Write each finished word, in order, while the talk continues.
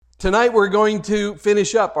Tonight we're going to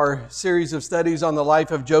finish up our series of studies on the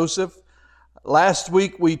life of Joseph. Last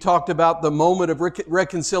week we talked about the moment of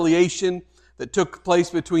reconciliation that took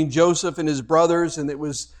place between Joseph and his brothers, and it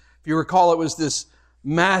was, if you recall, it was this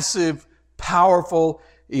massive, powerful,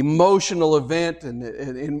 emotional event, and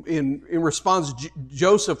in response,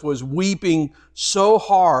 Joseph was weeping so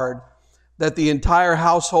hard that the entire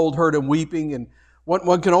household heard him weeping, and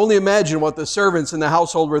one can only imagine what the servants in the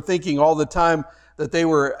household were thinking all the time that they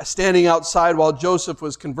were standing outside while Joseph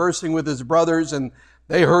was conversing with his brothers, and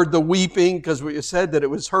they heard the weeping, because we said that it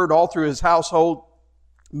was heard all through his household.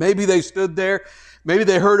 Maybe they stood there. Maybe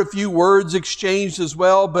they heard a few words exchanged as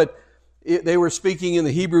well, but they were speaking in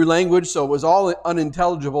the Hebrew language, so it was all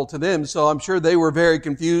unintelligible to them. So I'm sure they were very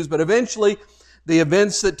confused. But eventually, the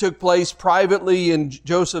events that took place privately in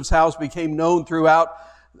Joseph's house became known throughout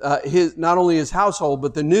not only his household,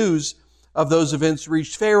 but the news of those events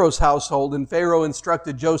reached Pharaoh's household, and Pharaoh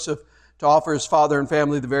instructed Joseph to offer his father and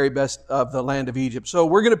family the very best of the land of Egypt. So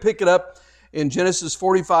we're going to pick it up in Genesis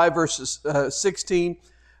 45, verses 16.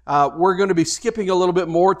 We're going to be skipping a little bit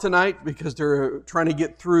more tonight because they're trying to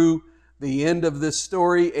get through the end of this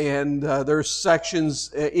story, and there's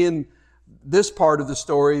sections in this part of the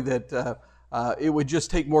story that it would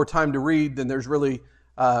just take more time to read than there's really,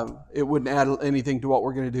 it wouldn't add anything to what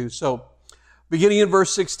we're going to do. So beginning in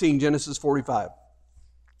verse 16, Genesis 45.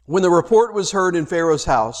 When the report was heard in Pharaoh's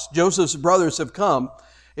house, Joseph's brothers have come,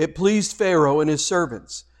 it pleased Pharaoh and his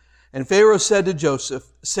servants. And Pharaoh said to Joseph,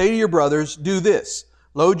 say to your brothers, do this,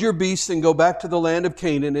 load your beasts and go back to the land of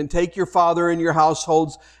Canaan, and take your father and your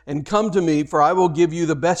households, and come to me, for I will give you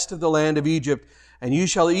the best of the land of Egypt, and you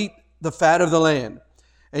shall eat the fat of the land.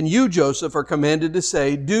 And you, Joseph, are commanded to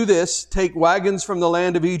say, do this, take wagons from the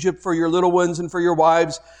land of Egypt for your little ones and for your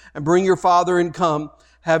wives, and bring your father and come.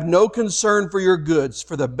 Have no concern for your goods,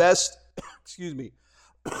 for the best,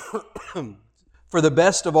 for the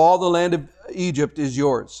best of all the land of Egypt is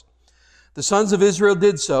yours. The sons of Israel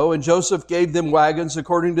did so, and Joseph gave them wagons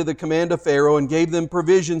according to the command of Pharaoh, and gave them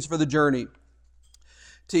provisions for the journey.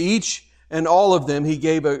 To each and all of them he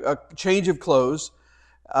gave a change of clothes,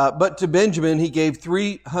 but to Benjamin he gave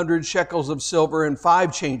 300 shekels of silver and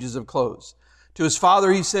 5 changes of clothes. To his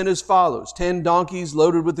father he sent as follows, 10 donkeys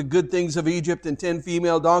loaded with the good things of Egypt, and 10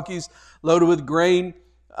 female donkeys loaded with grain,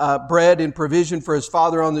 bread, and provision for his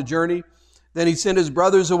father on the journey. Then he sent his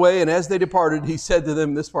brothers away, and as they departed, he said to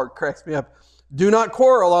them, this part cracks me up, do not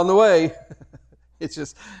quarrel on the way. It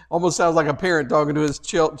just almost sounds like a parent talking to his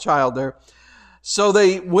child there. So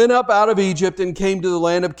they went up out of Egypt and came to the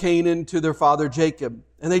land of Canaan to their father Jacob.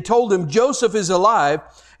 And they told him, Joseph is alive,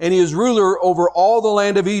 and he is ruler over all the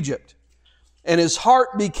land of Egypt. And his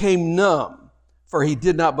heart became numb, for he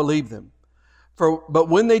did not believe them. But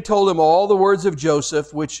when they told him all the words of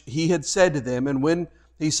Joseph, which he had said to them, and when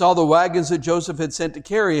he saw the wagons that Joseph had sent to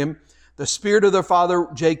carry him, the spirit of their father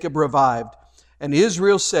Jacob revived. And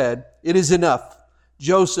Israel said, it is enough.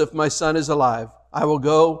 Joseph, my son, is alive. I will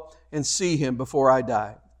go and see him before I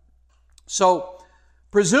die. So,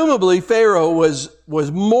 presumably, Pharaoh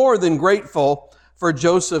was more than grateful for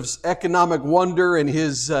Joseph's economic wonder and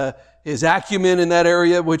his acumen in that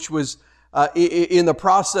area, which was in the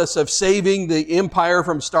process of saving the empire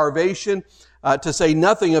from starvation, to say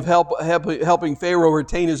nothing of helping Pharaoh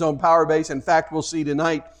retain his own power base. In fact, we'll see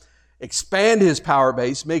tonight, expand his power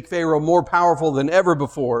base, make Pharaoh more powerful than ever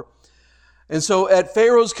before. And so at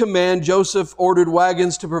Pharaoh's command, Joseph ordered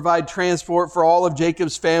wagons to provide transport for all of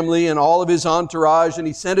Jacob's family and all of his entourage, and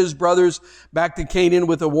he sent his brothers back to Canaan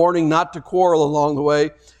with a warning not to quarrel along the way,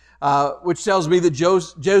 which tells me that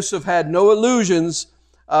Joseph had no illusions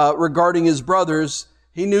regarding his brothers.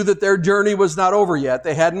 He knew that their journey was not over yet.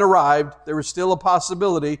 They hadn't arrived. There was still a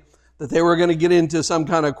possibility that they were going to get into some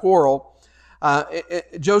kind of quarrel.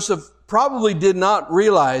 Joseph probably did not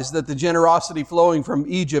realize that the generosity flowing from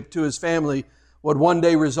Egypt to his family would one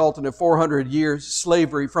day result in a 400 years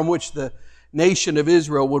slavery from which the nation of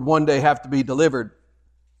Israel would one day have to be delivered.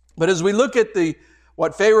 But as we look at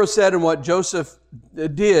what Pharaoh said and what Joseph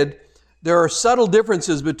did, there are subtle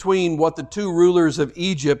differences between what the two rulers of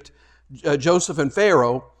Egypt, Joseph and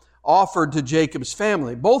Pharaoh, offered to Jacob's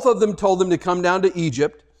family. Both of them told them to come down to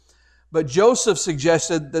Egypt, but Joseph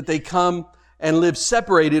suggested that they come and live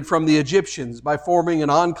separated from the Egyptians by forming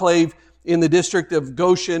an enclave in the district of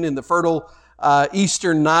Goshen in the fertile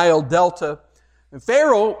eastern Nile Delta. And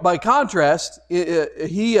Pharaoh, by contrast,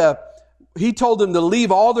 he told them to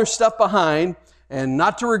leave all their stuff behind and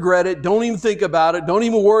not to regret it. Don't even think about it. Don't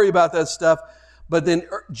even worry about that stuff. But then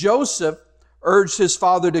Joseph urged his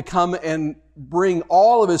father to come and bring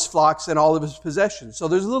all of his flocks and all of his possessions. So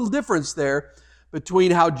there's a little difference there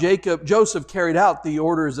between how Joseph carried out the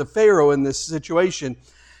orders of Pharaoh in this situation.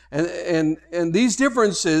 And these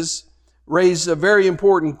differences raise a very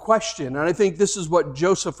important question. And I think this is what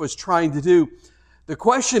Joseph was trying to do. The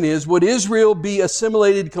question is, would Israel be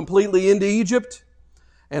assimilated completely into Egypt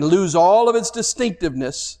and lose all of its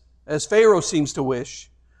distinctiveness, as Pharaoh seems to wish?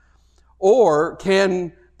 Or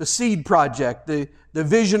can the seed project, the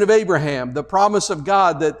vision of Abraham, the promise of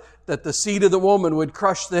God that the seed of the woman would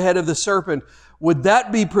crush the head of the serpent, would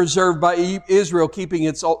that be preserved by Israel, keeping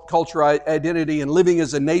its cultural identity and living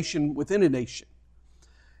as a nation within a nation?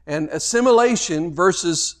 And assimilation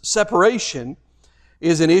versus separation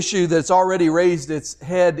is an issue that's already raised its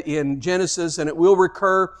head in Genesis, and it will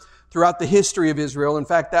recur throughout the history of Israel. In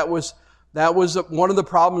fact, that was one of the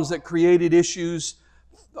problems that created issues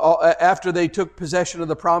after they took possession of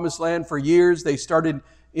the Promised Land. For years, they started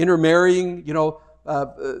intermarrying.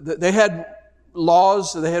 They had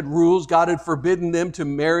laws, they had rules. God had forbidden them to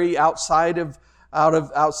marry outside of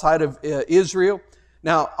Israel.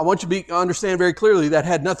 Now, I want you to understand very clearly that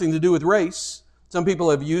had nothing to do with race. Some people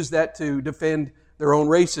have used that to defend their own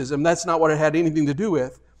racism. That's not what it had anything to do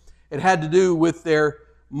with. It had to do with their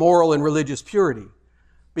moral and religious purity.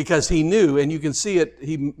 Because he knew, and you can see it,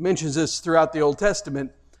 he mentions this throughout the Old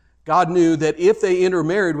Testament, God knew that if they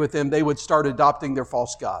intermarried with them, they would start adopting their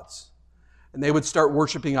false gods. And they would start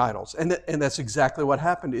worshiping idols. And that's exactly what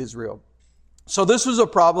happened to Israel. So this was a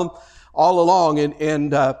problem all along.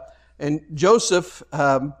 And Joseph,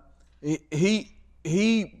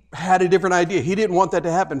 he had a different idea. He didn't want that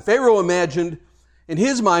to happen. Pharaoh imagined, in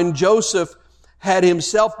his mind, Joseph had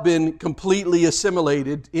himself been completely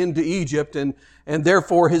assimilated into Egypt, and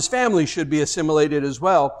therefore his family should be assimilated as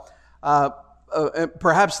well.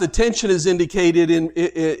 Perhaps the tension is indicated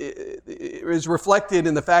is reflected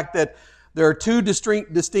in the fact that there are two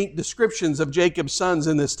distinct descriptions of Jacob's sons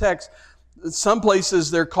in this text. Some places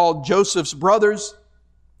they're called Joseph's brothers.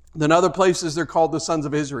 In other places they're called the sons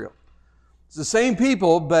of Israel. It's the same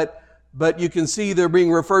people, but you can see they're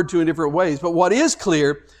being referred to in different ways. But what is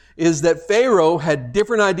clear is that Pharaoh had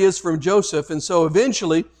different ideas from Joseph, and so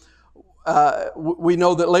eventually we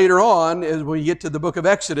know that later on, as we get to the book of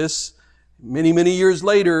Exodus, many, many years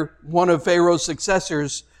later, one of Pharaoh's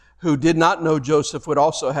successors who did not know Joseph would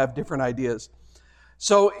also have different ideas.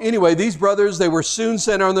 So anyway, these brothers, they were soon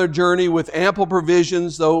sent on their journey with ample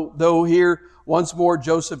provisions, though here, once more,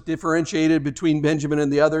 Joseph differentiated between Benjamin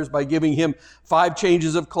and the others by giving him 5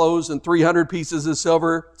 changes of clothes and 300 pieces of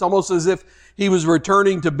silver. It's almost as if he was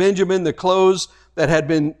returning to Benjamin the clothes that had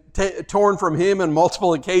been torn from him on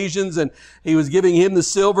multiple occasions, and he was giving him the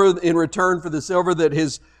silver in return for the silver that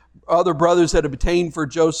his other brothers had obtained for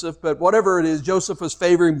Joseph. But whatever it is, Joseph was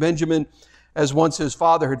favoring Benjamin as once his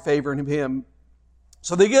father had favored him.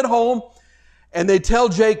 So they get home and they tell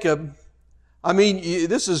Jacob, I mean,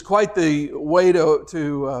 this is quite the way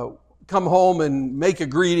to come home and make a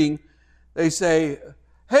greeting. They say,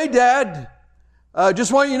 "Hey, Dad,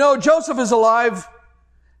 just want you to know Joseph is alive."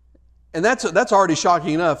 And that's already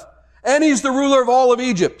shocking enough. And he's the ruler of all of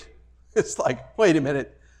Egypt. It's like, wait a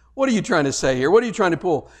minute. What are you trying to say here? What are you trying to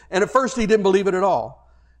pull? And at first he didn't believe it at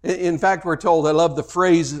all. In fact, we're told, I love the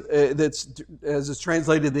phrase that's as it's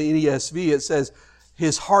translated in the ESV, it says,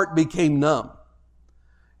 his heart became numb.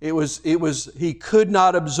 It was he could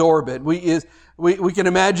not absorb it. We can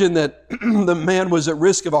imagine that the man was at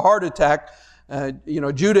risk of a heart attack.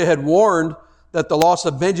 Judah had warned that the loss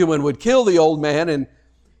of Benjamin would kill the old man,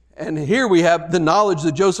 and here we have the knowledge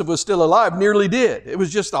that Joseph was still alive nearly did. It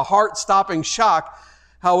was just a heart-stopping shock.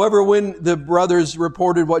 However, when the brothers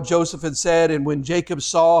reported what Joseph had said, and when Jacob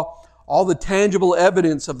saw all the tangible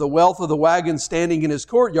evidence of the wealth of the wagon standing in his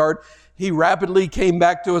courtyard, he rapidly came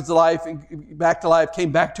back to life,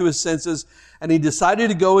 came back to his senses, and he decided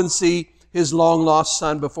to go and see his long-lost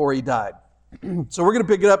son before he died. So we're going to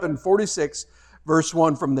pick it up in 46, verse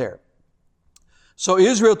 1 from there. So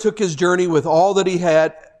Israel took his journey with all that he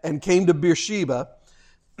had and came to Beersheba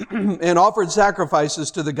and offered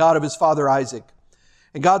sacrifices to the God of his father Isaac.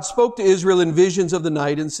 And God spoke to Israel in visions of the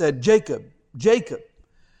night and said, "Jacob, Jacob."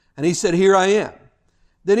 And he said, "Here I am."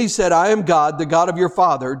 Then he said, "I am God, the God of your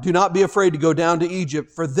father. Do not be afraid to go down to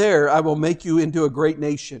Egypt, for there I will make you into a great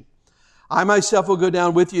nation. I myself will go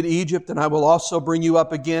down with you to Egypt, and I will also bring you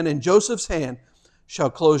up again, and Joseph's hand shall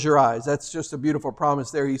close your eyes." That's just a beautiful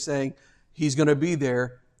promise there. He's saying he's going to be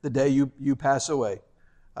there the day you pass away.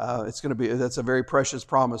 That's a very precious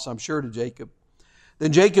promise, I'm sure, to Jacob.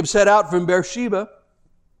 Then Jacob set out from Beersheba.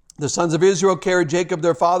 The sons of Israel carried Jacob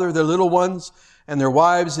their father, their little ones, and their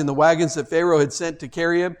wives in the wagons that Pharaoh had sent to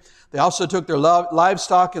carry him. They also took their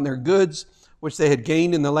livestock and their goods, which they had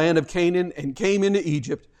gained in the land of Canaan, and came into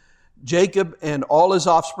Egypt. Jacob and all his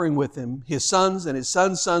offspring with him, his sons and his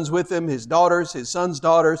sons' sons with him, his daughters, his sons'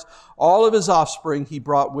 daughters, all of his offspring he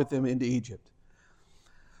brought with him into Egypt.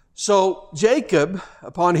 So Jacob,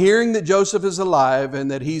 upon hearing that Joseph is alive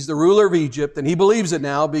and that he's the ruler of Egypt, and he believes it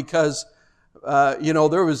now because it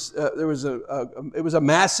was a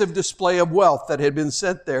massive display of wealth that had been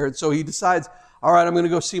sent there, and so he decides, all right, I'm going to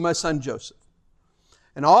go see my son Joseph.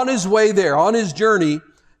 And on his way there, on his journey,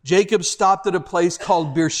 Jacob stopped at a place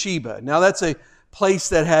called Beersheba. Now that's a place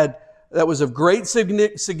that was of great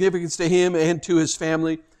significance to him and to his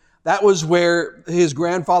family. That was where his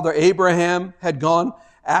grandfather Abraham had gone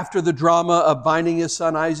after the drama of binding his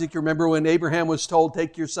son Isaac. You remember when Abraham was told,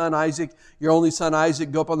 take your son Isaac, your only son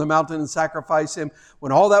Isaac, go up on the mountain and sacrifice him.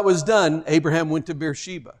 When all that was done, Abraham went to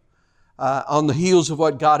Beersheba on the heels of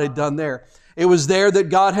what God had done there. It was there that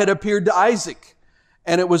God had appeared to Isaac.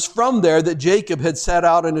 And it was from there that Jacob had set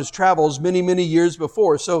out on his travels many, many years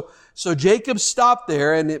before. So Jacob stopped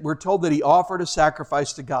there, and we're told that he offered a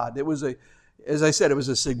sacrifice to God. It was as I said, it was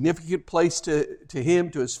a significant place to him,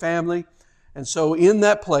 to his family. And so in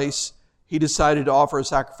that place, he decided to offer a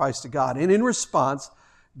sacrifice to God. And in response,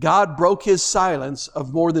 God broke his silence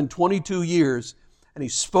of more than 22 years, and he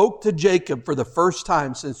spoke to Jacob for the first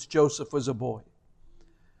time since Joseph was a boy.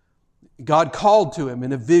 God called to him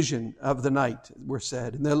in a vision of the night, we're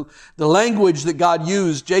said. And the language that God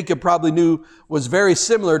used, Jacob probably knew was very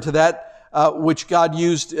similar to that which God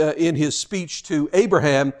used in his speech to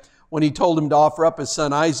Abraham when he told him to offer up his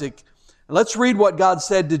son Isaac. And let's read what God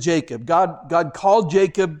said to Jacob. God called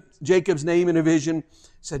Jacob's name in a vision,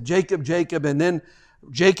 said, Jacob, Jacob. And then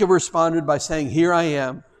Jacob responded by saying, here I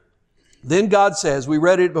am. Then God says, we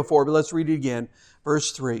read it before, but let's read it again.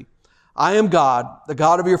 Verse 3. I am God, the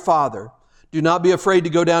God of your father. Do not be afraid to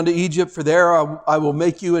go down to Egypt, for there I will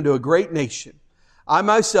make you into a great nation. I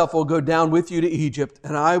myself will go down with you to Egypt,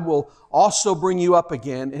 and I will also bring you up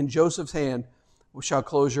again. In Joseph's hand shall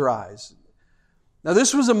close your eyes. Now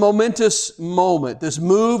this was a momentous moment. This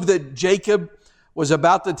move that Jacob was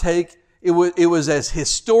about to take, it was as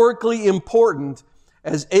historically important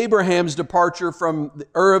as Abraham's departure from the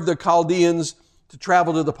Ur of the Chaldeans to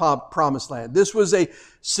travel to the promised land. This was a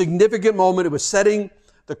significant moment. It was setting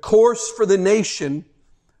the course for the nation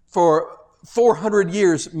for 400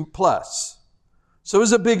 years plus. So it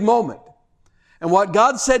was a big moment. And what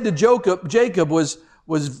God said to Jacob was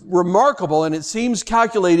remarkable, and it seems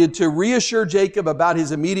calculated to reassure Jacob about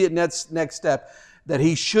his immediate next step, that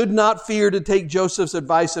he should not fear to take Joseph's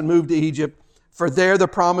advice and move to Egypt, for there the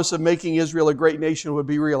promise of making Israel a great nation would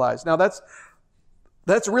be realized. Now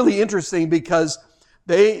that's really interesting because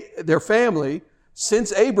their family,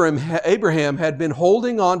 since Abraham had been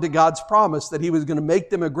holding on to God's promise that he was going to make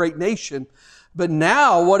them a great nation. But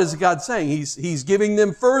now, what is God saying? He's giving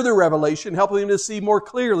them further revelation, helping them to see more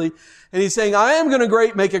clearly. And he's saying, I am going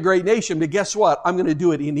to make a great nation, but guess what? I'm going to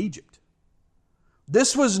do it in Egypt.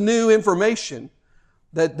 This was new information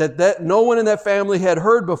that no one in that family had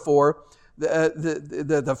heard before.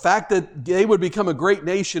 The fact that they would become a great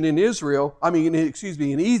nation in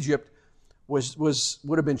in Egypt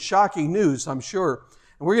would have been shocking news, I'm sure.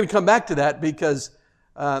 And we're going to come back to that because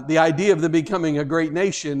the idea of them becoming a great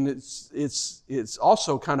nation, it's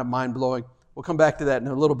also kind of mind-blowing. We'll come back to that in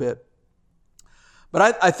a little bit.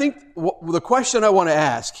 But I think the question I want to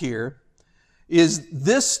ask here is,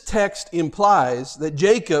 this text implies that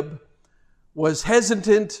Jacob was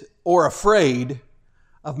hesitant or afraid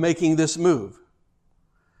of making this move.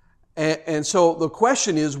 And so the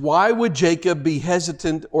question is, why would Jacob be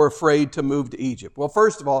hesitant or afraid to move to Egypt? Well,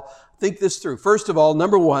 first of all, think this through. First of all,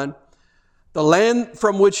 number one, the land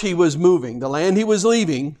from which he was moving, the land he was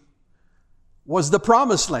leaving, was the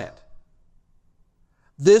promised land.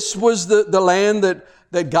 This was the land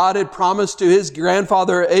that God had promised to his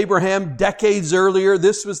grandfather Abraham decades earlier.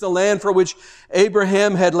 This was the land for which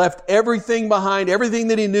Abraham had left everything behind, everything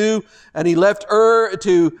that he knew, and he left Ur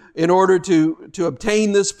in order to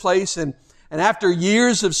obtain this place. And after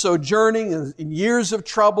years of sojourning and years of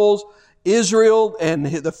troubles, Israel and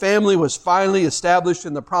the family was finally established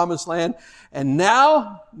in the promised land. And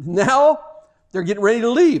now they're getting ready to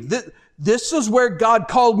leave. This is where God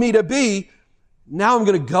called me to be. Now I'm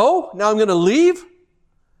going to go? Now I'm going to leave?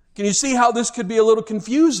 Can you see how this could be a little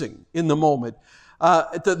confusing in the moment?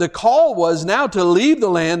 The call was now to leave the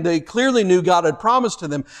land they clearly knew God had promised to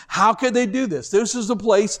them. How could they do this? This is the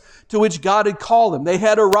place to which God had called them. They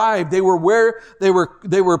had arrived. They were where they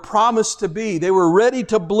were promised to be. They were ready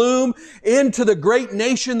to bloom into the great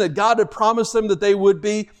nation that God had promised them that they would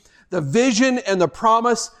be. The vision and the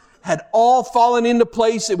promise had all fallen into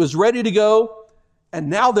place. It was ready to go. And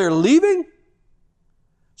now they're leaving?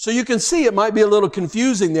 So you can see it might be a little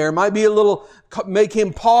confusing there. It might be a little, make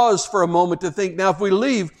him pause for a moment to think, now if we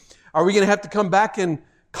leave, are we going to have to come back and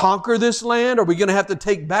conquer this land? Are we going to have to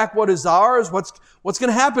take back what is ours? What's going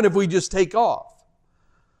to happen if we just take off?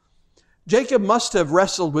 Jacob must have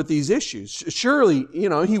wrestled with these issues. Surely,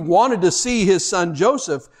 he wanted to see his son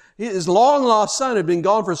Joseph. His long-lost son had been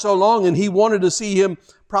gone for so long, and he wanted to see him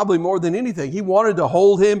probably more than anything. He wanted to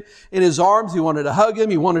hold him in his arms. He wanted to hug him.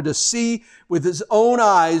 He wanted to see with his own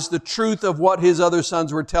eyes the truth of what his other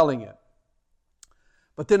sons were telling him.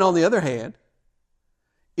 But then on the other hand,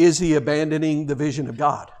 is he abandoning the vision of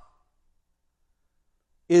God?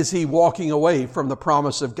 Is he walking away from the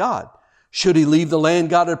promise of God? Should he leave the land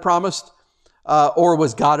God had promised? Or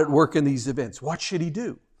was God at work in these events? What should he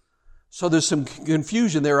do? So there's some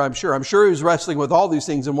confusion there, I'm sure. I'm sure he was wrestling with all these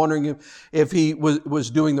things and wondering if he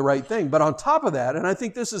was doing the right thing. But on top of that, and I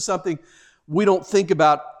think this is something we don't think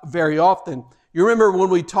about very often. You remember when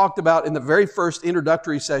we talked about in the very first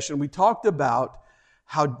introductory session, we talked about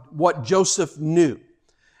what Joseph knew.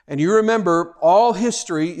 And you remember all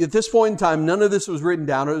history, at this point in time, none of this was written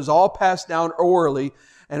down. It was all passed down orally.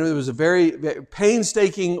 And it was a very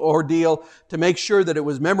painstaking ordeal to make sure that it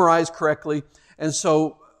was memorized correctly. And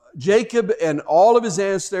so Jacob and all of his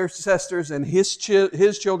ancestors and his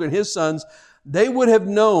children, his sons, they would have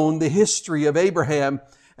known the history of Abraham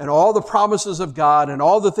and all the promises of God and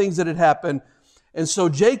all the things that had happened. And so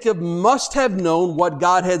Jacob must have known what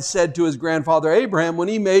God had said to his grandfather Abraham when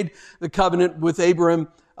he made the covenant with Abraham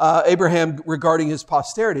regarding his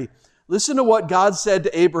posterity. Listen to what God said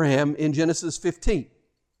to Abraham in Genesis 15.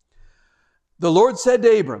 The Lord said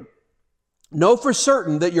to Abram, "Know for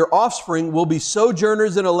certain that your offspring will be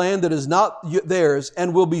sojourners in a land that is not theirs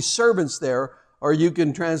and will be servants there," or you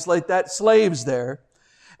can translate that, slaves there,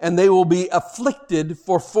 "and they will be afflicted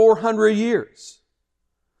for 400 years.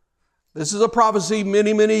 This is a prophecy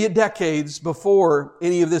many, many decades before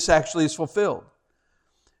any of this actually is fulfilled.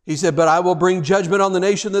 He said, "But I will bring judgment on the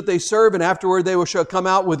nation that they serve, and afterward they shall come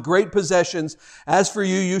out with great possessions. As for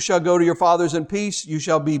you, you shall go to your fathers in peace. You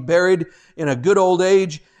shall be buried in a good old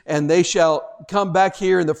age, and they shall come back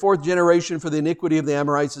here in the fourth generation, for the iniquity of the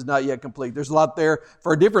Amorites is not yet complete." There's a lot there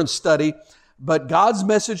for a different study, but God's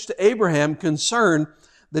message to Abraham concerned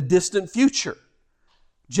the distant future.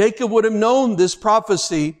 Jacob would have known this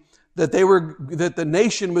prophecy that the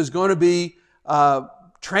nation was going to be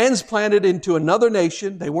transplanted into another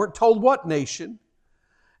nation. They weren't told what nation,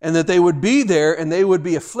 and that they would be there and they would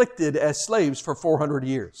be afflicted as slaves for 400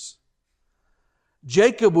 years.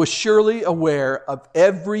 Jacob was surely aware of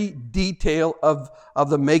every detail of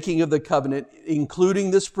the making of the covenant,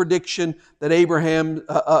 including this prediction that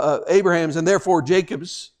Abraham's and therefore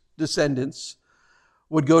Jacob's descendants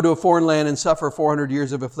would go to a foreign land and suffer 400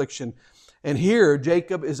 years of affliction. And here,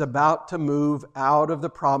 Jacob is about to move out of the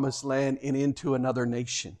promised land and into another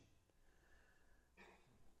nation.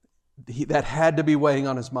 That had to be weighing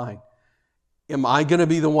on his mind. Am I going to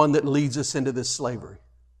be the one that leads us into this slavery?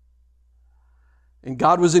 And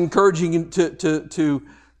God was encouraging him to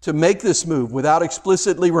make this move without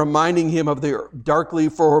explicitly reminding him of the darkly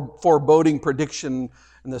foreboding prediction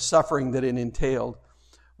and the suffering that it entailed.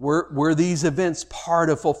 Were these events part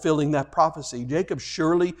of fulfilling that prophecy? Jacob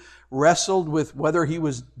surely wrestled with whether he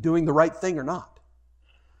was doing the right thing or not.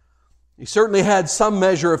 He certainly had some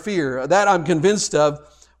measure of fear. That I'm convinced of,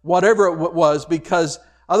 whatever it was, because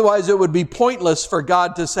otherwise it would be pointless for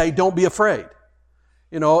God to say, "Don't be afraid."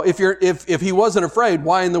 If he wasn't afraid,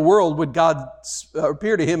 why in the world would God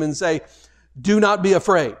appear to him and say, "Do not be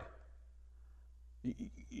afraid.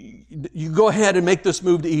 You go ahead and make this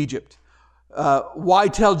move to Egypt"? Why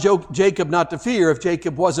tell Jacob not to fear if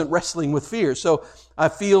Jacob wasn't wrestling with fear? So I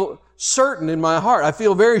feel certain in my heart, I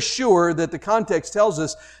feel very sure that the context tells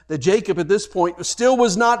us that Jacob at this point still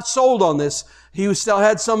was not sold on this. He still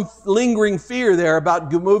had some lingering fear there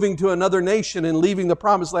about moving to another nation and leaving the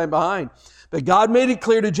promised land behind. But God made it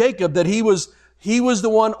clear to Jacob that he was the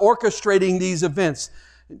one orchestrating these events.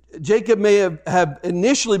 Jacob may have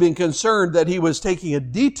initially been concerned that he was taking a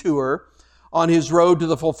detour on his road to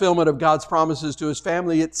the fulfillment of God's promises to his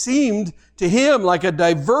family. It seemed to him like a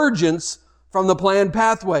divergence from the planned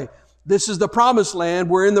pathway. This is the promised land.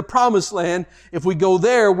 We're in the promised land. If we go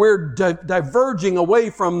there, we're diverging away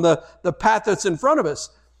from the path that's in front of us.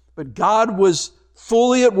 But God was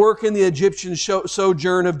fully at work in the Egyptian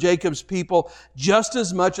sojourn of Jacob's people, just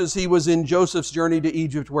as much as he was in Joseph's journey to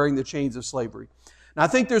Egypt wearing the chains of slavery. And I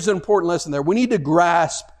think there's an important lesson there. We need to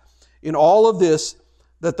grasp in all of this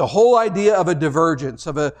that the whole idea of a divergence,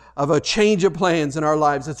 of a change of plans in our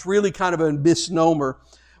lives, it's really kind of a misnomer.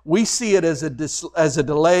 We see it as a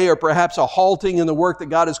delay or perhaps a halting in the work that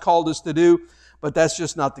God has called us to do. but that's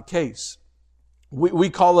just not the case. We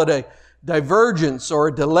call it a divergence or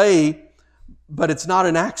a delay, but it's not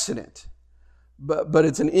an accident. But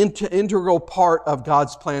it's an integral part of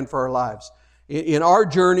God's plan for our lives. In our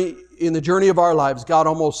journey, in the journey of our lives, God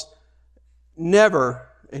almost never,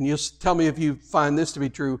 and you'll tell me if you find this to be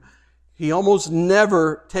true, He almost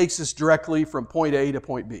never takes us directly from point A to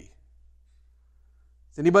point B.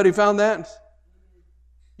 Has anybody found that?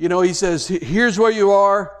 You know, He says, here's where you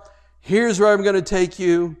are, here's where I'm going to take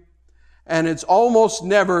you. And it's almost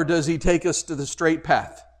never does He take us to the straight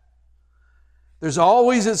path. There's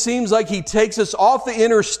always, it seems like He takes us off the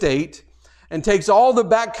interstate and takes all the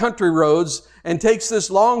backcountry roads and takes this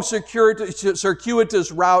long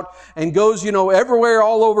circuitous route and goes, everywhere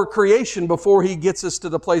all over creation before He gets us to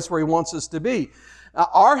the place where He wants us to be.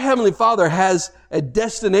 Our Heavenly Father has a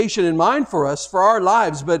destination in mind for us, for our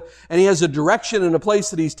lives, and He has a direction and a place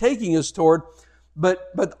that He's taking us toward.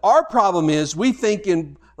 But our problem is we think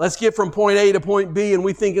let's get from point A to point B, and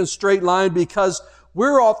we think in straight line because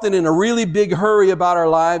we're often in a really big hurry about our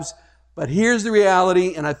lives. But here's the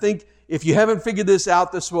reality, and I think if you haven't figured this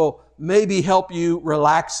out, this will maybe help you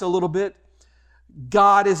relax a little bit.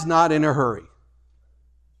 God is not in a hurry.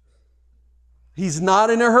 He's not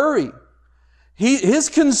in a hurry. His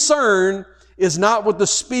concern is not with the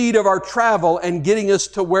speed of our travel and getting us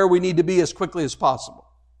to where we need to be as quickly as possible.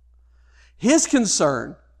 His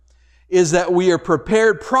concern is that we are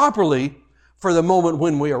prepared properly for the moment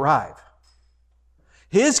when we arrive.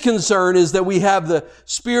 His concern is that we have the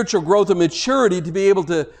spiritual growth and maturity to be able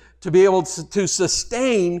to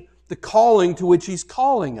sustain the calling to which He's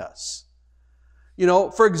calling us.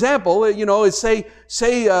 For example, say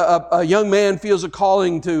a young man feels a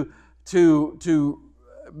calling to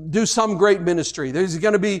do some great ministry.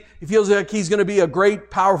 He feels like he's going to be a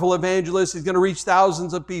great, powerful evangelist. He's going to reach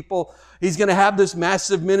thousands of people. He's going to have this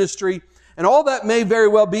massive ministry. And all that may very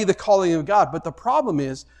well be the calling of God. But the problem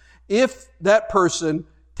is, if that person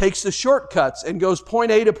takes the shortcuts and goes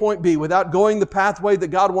point A to point B without going the pathway that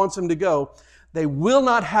God wants them to go, they will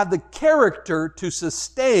not have the character to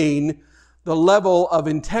sustain the level of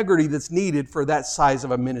integrity that's needed for that size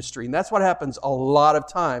of a ministry. And that's what happens a lot of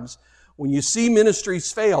times. When you see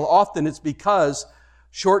ministries fail, often it's because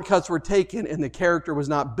shortcuts were taken and the character was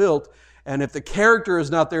not built. And if the character is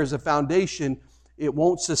not there as a foundation, it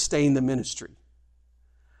won't sustain the ministry.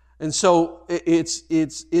 And so it's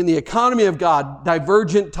in the economy of God,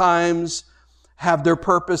 divergent times have their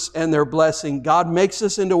purpose and their blessing. God makes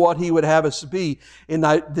us into what He would have us be in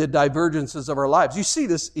the divergences of our lives. You see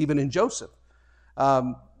this even in Joseph.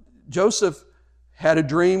 Joseph had a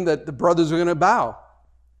dream that the brothers were going to bow.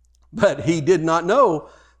 But he did not know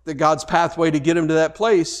that God's pathway to get him to that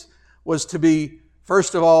place was to be,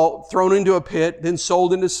 first of all, thrown into a pit, then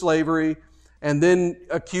sold into slavery, and then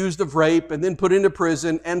accused of rape, and then put into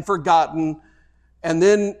prison and forgotten. And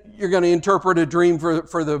then you're going to interpret a dream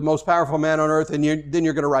for the most powerful man on earth, and then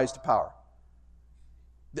you're going to rise to power.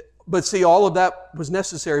 But see, all of that was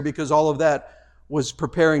necessary because all of that was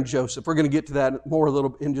preparing Joseph. We're going to get to that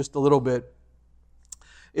in just a little bit.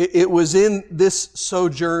 It was in this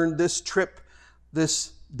sojourn, this trip,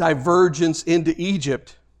 this divergence into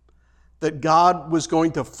Egypt that God was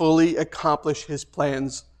going to fully accomplish His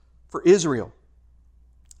plans for Israel.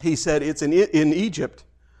 He said, it's in Egypt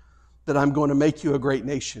that I'm going to make you a great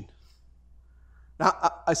nation.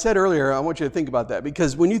 Now, I said earlier, I want you to think about that,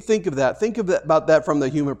 because when you think about that from the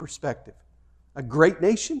human perspective. A great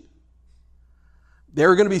nation? They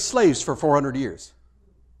were going to be slaves for 400 years.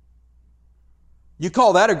 You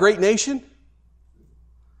call that a great nation?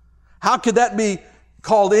 How could that be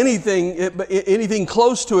called anything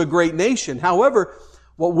close to a great nation? However,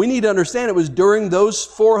 what we need to understand, it was during those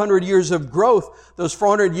 400 years of growth, those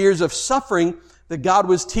 400 years of suffering, that God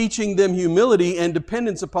was teaching them humility and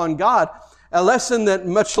dependence upon God. A lesson that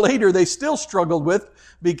much later they still struggled with,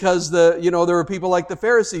 because there were people like the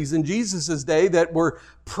Pharisees in Jesus' day that were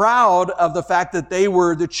proud of the fact that they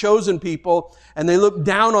were the chosen people, and they looked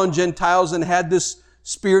down on Gentiles and had this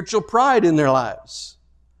spiritual pride in their lives.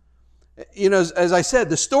 As I said,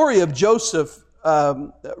 the story of Joseph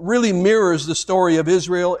really mirrors the story of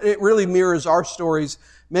Israel. It really mirrors our stories,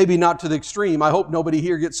 maybe not to the extreme. I hope nobody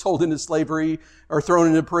here gets sold into slavery or thrown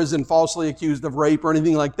into prison, falsely accused of rape or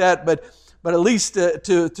anything like that. But at least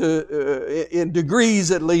in degrees,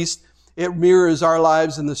 at least, it mirrors our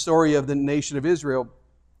lives and the story of the nation of Israel.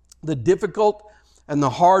 The difficult and the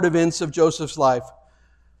hard events of Joseph's life,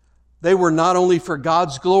 they were not only for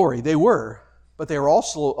God's glory, but they were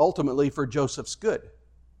also ultimately for Joseph's good.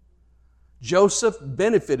 Joseph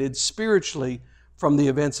benefited spiritually from the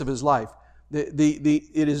events of his life. This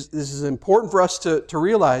is important for us to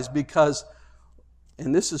realize, because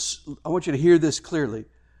and I want you to hear this clearly,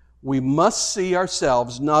 we must see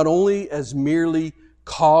ourselves not only as merely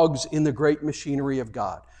cogs in the great machinery of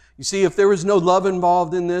God. You see, if there was no love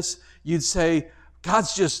involved in this, you'd say,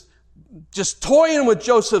 God's just toying with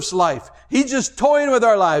Joseph's life. He's just toying with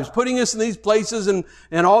our lives, putting us in these places and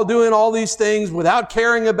all doing all these things without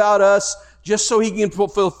caring about us, just so He can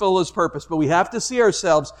fulfill His purpose. But we have to see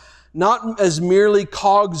ourselves not as merely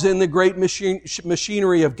cogs in the great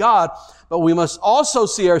machinery of God, but we must also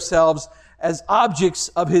see ourselves as objects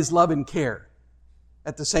of His love and care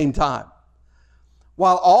at the same time.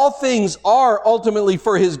 While all things are ultimately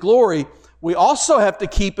for His glory, we also have to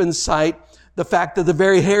keep in sight the fact that the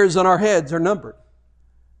very hairs on our heads are numbered.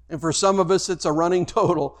 And for some of us, it's a running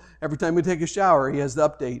total. Every time we take a shower, He has the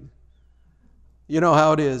update. You know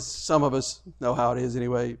how it is. Some of us know how it is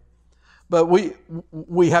anyway. But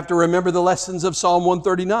we have to remember the lessons of Psalm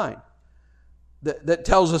 139 that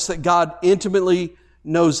tells us that God intimately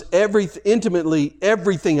knows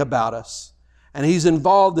everything about us. And He's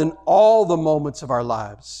involved in all the moments of our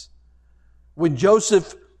lives. When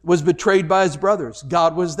Joseph was betrayed by his brothers,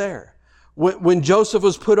 God was there. When Joseph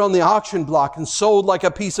was put on the auction block and sold like a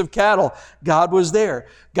piece of cattle, God was there.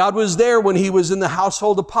 God was there when he was in the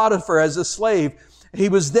household of Potiphar as a slave. He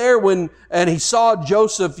was there and he saw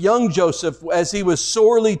Joseph, young Joseph, as he was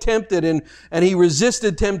sorely tempted and he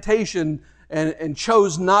resisted temptation and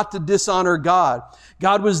chose not to dishonor God.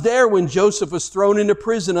 God was there when Joseph was thrown into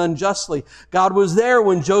prison unjustly. God was there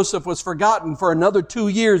when Joseph was forgotten for another 2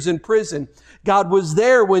 years in prison. God was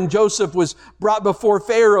there when Joseph was brought before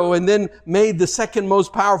Pharaoh and then made the second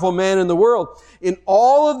most powerful man in the world. In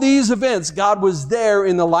all of these events, God was there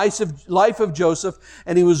in the life of Joseph,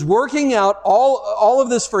 and He was working out all of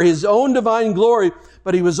this for His own divine glory,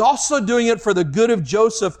 but He was also doing it for the good of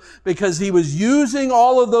Joseph because He was using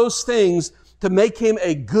all of those things to make him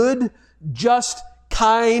a good, just,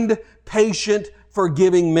 kind, patient,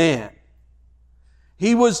 forgiving man.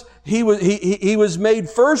 He was made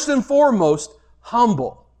first and foremost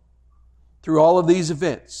humble through all of these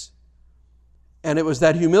events. And it was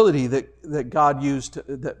that humility that God used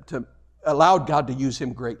to allowed God to use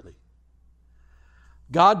him greatly.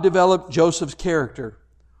 God developed Joseph's character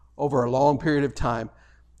over a long period of time.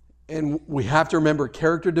 And we have to remember,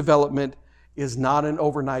 character development is not an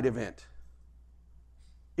overnight event.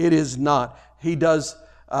 It is not. He does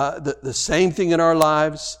the same thing in our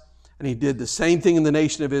lives, and He did the same thing in the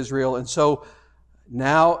nation of Israel. And so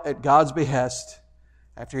now, at God's behest,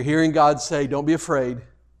 after hearing God say, don't be afraid,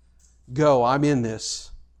 go, I'm in this,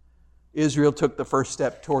 Israel took the first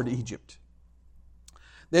step toward Egypt.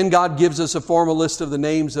 Then God gives us a formal list of the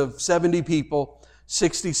names of 70 people,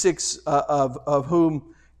 66 of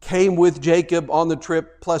whom came with Jacob on the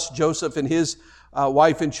trip, plus Joseph and his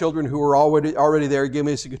wife and children who were already there,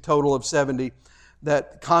 giving us a total of 70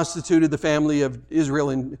 that constituted the family of Israel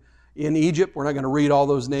in Egypt. We're not going to read all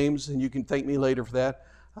those names, and you can thank me later for that.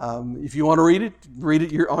 If you want to read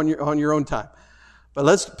it on your own time. But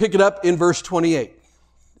let's pick it up in verse 28.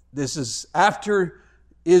 This is after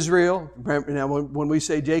Israel. Now, when we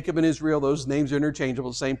say Jacob and Israel, those names are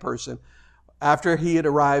interchangeable, same person. After he had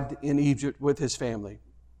arrived in Egypt with his family.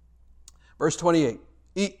 Verse 28.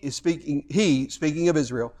 Speaking of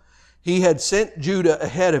Israel, he had sent Judah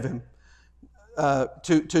ahead of him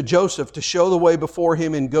to Joseph to show the way before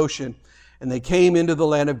him in Goshen, and they came into the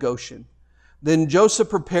land of Goshen. Then Joseph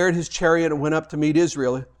prepared his chariot and went up to meet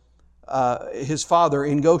Israel, his father,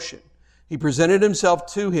 in Goshen. He presented himself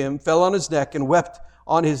to him, fell on his neck, and wept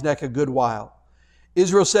on his neck a good while.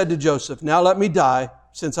 Israel said to Joseph, now let me die,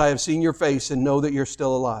 since I have seen your face and know that you're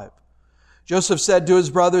still alive. Joseph said to his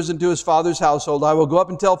brothers and to his father's household, I will go up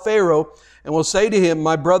and tell Pharaoh, and will say to him,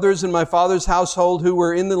 my brothers and my father's household who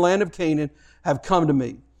were in the land of Canaan have come to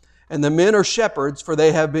me. And the men are shepherds, for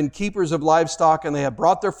they have been keepers of livestock, and they have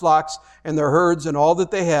brought their flocks and their herds and all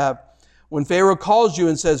that they have. When Pharaoh calls you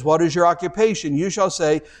and says, what is your occupation? You shall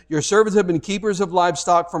say, your servants have been keepers of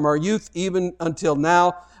livestock from our youth even until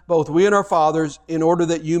now, both we and our fathers, in order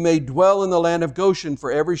that you may dwell in the land of Goshen,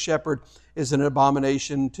 for every shepherd is an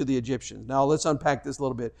abomination to the Egyptians. Now let's unpack this a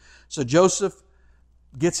little bit. So Joseph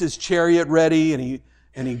gets his chariot ready,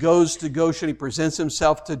 and he goes to Goshen. He presents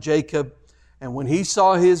himself to Jacob. And when he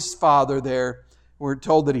saw his father there, we're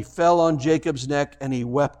told that he fell on Jacob's neck and he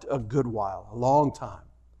wept a good while, a long time.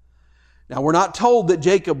 Now we're not told that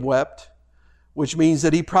Jacob wept, which means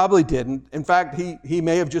that he probably didn't. In fact, he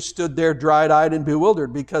may have just stood there dried-eyed and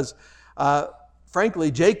bewildered because,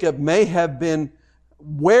 frankly, Jacob may have been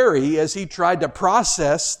wary as he tried to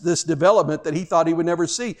process this development that he thought he would never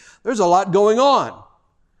see. There's a lot going on.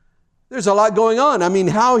 I mean,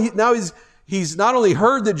 now he's not only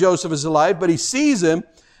heard that Joseph is alive, but he sees him.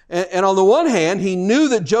 And on the one hand, he knew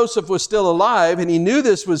that Joseph was still alive, and he knew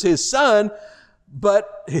this was his son.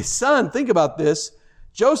 But his son, think about this,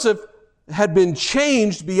 Joseph had been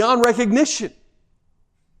changed beyond recognition.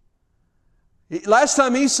 Last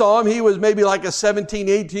time he saw him, he was maybe like a 17,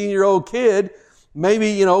 18-year-old kid.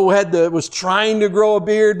 Maybe, was trying to grow a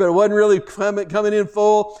beard, but it wasn't really coming in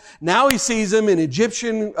full. Now he sees him in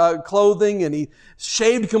Egyptian clothing, and he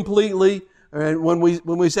shaved completely. And when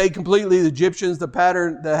we say completely, the Egyptians, the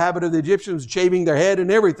habit of the Egyptians, shaving their head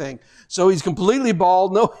and everything. So he's completely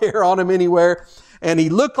bald, no hair on him anywhere. And he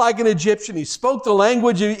looked like an Egyptian. He spoke the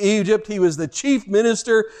language of Egypt. He was the chief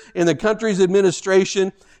minister in the country's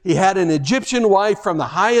administration. He had an Egyptian wife from the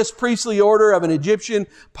highest priestly order of an Egyptian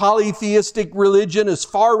polytheistic religion, as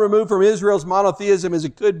far removed from Israel's monotheism as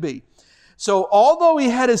it could be. So although he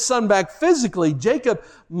had his son back physically, Jacob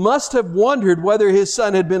must have wondered whether his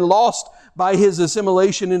son had been lost by his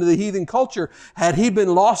assimilation into the heathen culture. Had he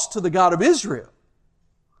been lost to the God of Israel?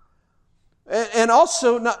 And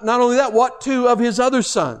also, not only that, what two of his other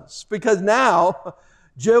sons? Because now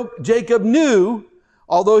Jacob knew,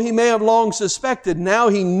 although he may have long suspected, now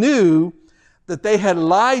he knew that they had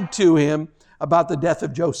lied to him about the death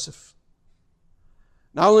of Joseph.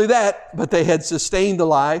 Not only that, but they had sustained the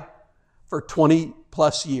lie for 20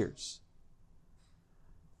 plus years.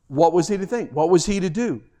 What was he to think? What was he to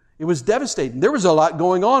do? It was devastating. There was a lot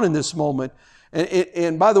going on in this moment.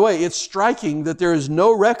 And by the way, it's striking that there is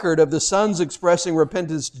no record of the sons expressing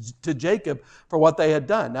repentance to Jacob for what they had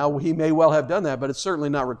done. Now, he may well have done that, but it's certainly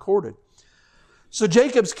not recorded. So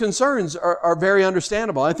Jacob's concerns are very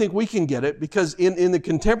understandable. I think we can get it because in the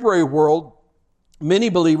contemporary world, many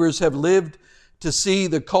believers have lived to see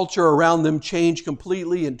the culture around them change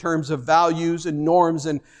completely in terms of values and norms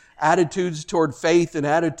and attitudes toward faith and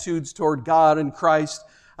attitudes toward God and Christ.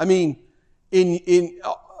 I mean,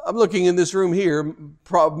 I'm looking in this room here,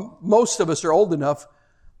 most of us are old enough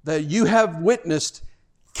that you have witnessed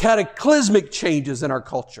cataclysmic changes in our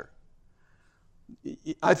culture.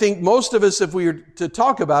 I think most of us, if we were to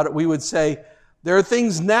talk about it, we would say there are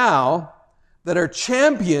things now that are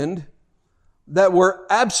championed that were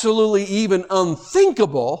absolutely even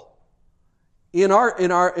unthinkable in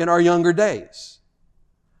our younger days.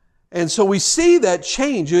 And so we see that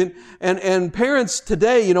change. And parents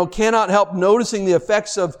today, cannot help noticing the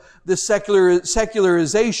effects of this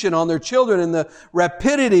secularization on their children and the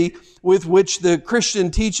rapidity with which the Christian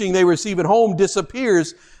teaching they receive at home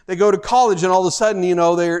disappears. They go to college and all of a sudden,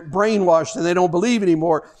 they're brainwashed and they don't believe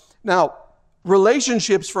anymore. Now,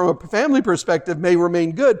 relationships from a family perspective may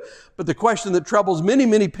remain good, but the question that troubles many,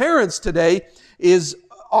 many parents today is,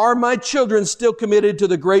 are my children still committed to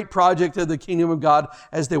the great project of the kingdom of God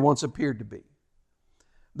as they once appeared to be?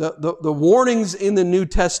 The warnings in the New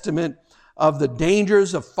Testament of the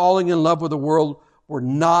dangers of falling in love with the world were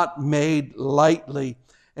not made lightly.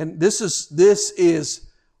 And this is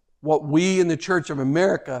what we in the Church of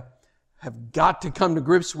America have got to come to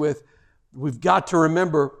grips with. We've got to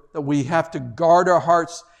remember that we have to guard our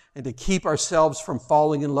hearts and to keep ourselves from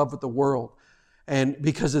falling in love with the world. And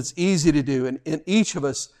because it's easy to do. And each of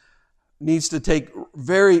us needs to take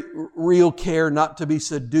very real care not to be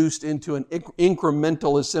seduced into an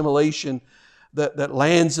incremental assimilation that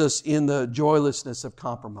lands us in the joylessness of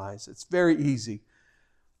compromise. It's very easy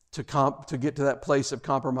to get to that place of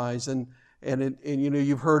compromise. And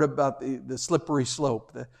you've heard about the slippery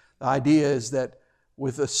slope. The idea is that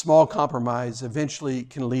with a small compromise, eventually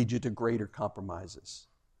can lead you to greater compromises.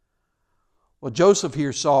 Well, Joseph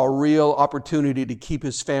here saw a real opportunity to keep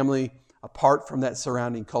his family apart from that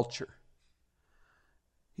surrounding culture.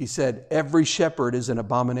 He said, every shepherd is an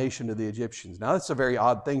abomination to the Egyptians. Now, that's a very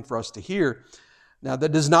odd thing for us to hear. Now,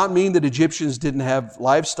 that does not mean that Egyptians didn't have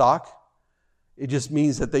livestock. It just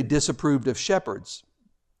means that they disapproved of shepherds.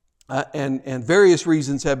 And various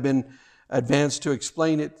reasons have been advanced to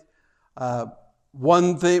explain it.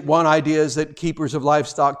 One idea is that keepers of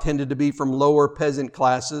livestock tended to be from lower peasant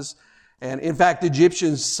classes. And in fact,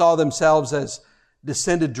 Egyptians saw themselves as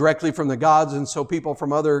descended directly from the gods, and so people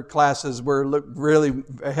from other classes were really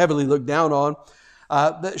heavily looked down on.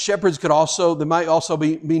 The shepherds might also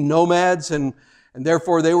be nomads, and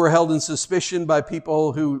therefore they were held in suspicion by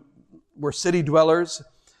people who were city dwellers.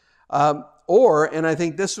 And I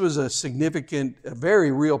think this was a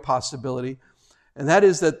very real possibility, and that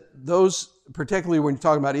is that those, particularly when you're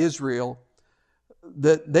talking about Israel,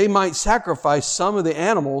 that they might sacrifice some of the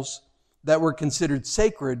animals that were considered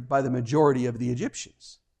sacred by the majority of the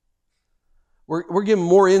Egyptians. We're given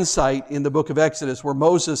more insight in the book of Exodus, where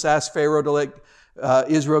Moses asked Pharaoh to let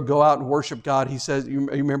Israel go out and worship God. He says, you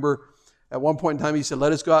remember, At one point in time, he said,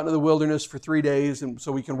 let us go out into the wilderness for 3 days and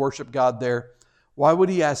so we can worship God there. Why would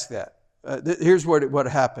he ask that? Here's what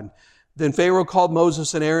happened. Then Pharaoh called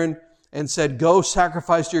Moses and Aaron and said, go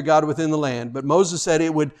sacrifice to your God within the land. But Moses said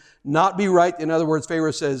it would not be right. In other words,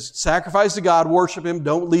 Pharaoh says, sacrifice to God, worship him.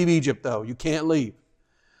 Don't leave Egypt, though. You can't leave.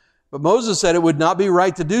 But Moses said it would not be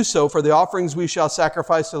right to do so, for the offerings we shall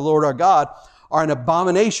sacrifice to the Lord our God are an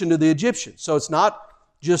abomination to the Egyptians. So it's not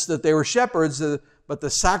just that they were shepherds, but the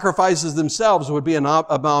sacrifices themselves would be an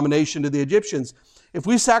abomination to the Egyptians. If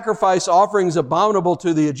we sacrifice offerings abominable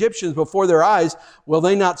to the Egyptians before their eyes, will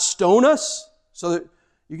they not stone us? So that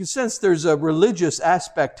you can sense there's a religious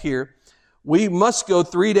aspect here. We must go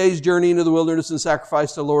 3 days journey into the wilderness and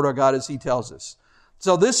sacrifice to the Lord our God as he tells us.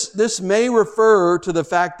 So this may refer to the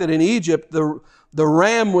fact that in Egypt, the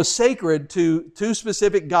ram was sacred to two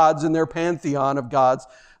specific gods in their pantheon of gods,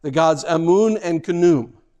 the gods Amun and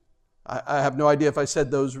Khnum. I have no idea if I said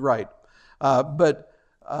those right. And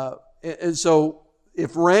so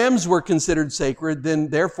if rams were considered sacred, then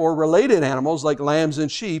therefore related animals like lambs and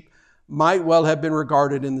sheep might well have been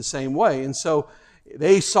regarded in the same way. And so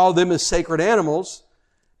they saw them as sacred animals,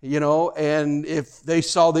 and if they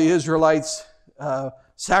saw the Israelites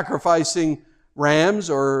sacrificing rams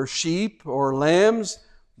or sheep or lambs,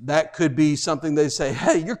 that could be something they say,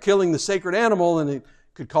 hey, you're killing the sacred animal, and it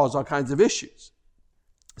could cause all kinds of issues.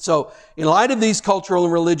 So in light of these cultural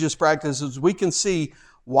and religious practices, we can see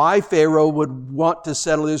why Pharaoh would want to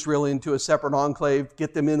settle Israel into a separate enclave,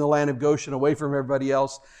 get them in the land of Goshen away from everybody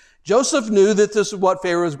else. Joseph knew that this is what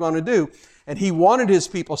Pharaoh was going to do, and he wanted his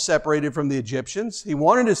people separated from the Egyptians. He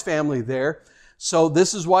wanted his family there. So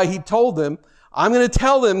this is why he told them, I'm going to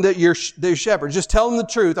tell them that they're shepherds. Just tell them the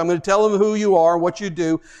truth. I'm going to tell them who you are, what you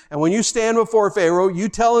do. And when you stand before Pharaoh, you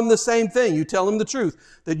tell him the same thing. You tell him the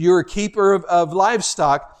truth, that you're a keeper of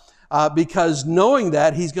livestock, because knowing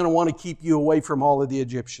that, he's going to want to keep you away from all of the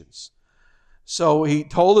Egyptians. So he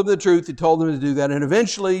told them the truth. He told them to do that. And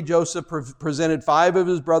eventually, Joseph presented 5 of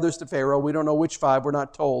his brothers to Pharaoh. We don't know which 5. We're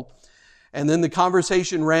not told. And then the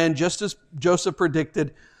conversation ran just as Joseph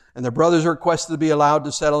predicted. And the brothers requested to be allowed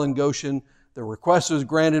to settle in Goshen. The request was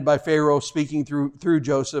granted by Pharaoh speaking through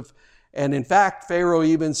Joseph. And in fact, Pharaoh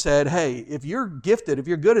even said, hey, if you're gifted, if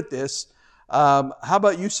you're good at this, how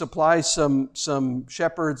about you supply some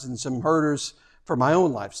shepherds and some herders for my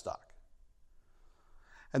own livestock?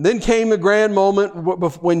 And then came a grand moment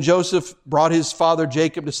when Joseph brought his father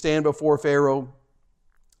Jacob to stand before Pharaoh.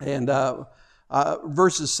 And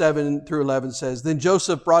verses 7 through 11 says, then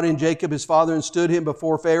Joseph brought in Jacob his father and stood him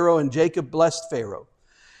before Pharaoh, and Jacob blessed Pharaoh.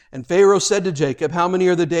 And Pharaoh said to Jacob, how many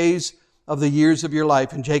are the days of the years of your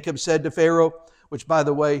life? And Jacob said to Pharaoh, which by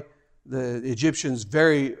the way, the Egyptians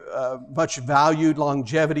very much valued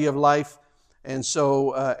longevity of life. And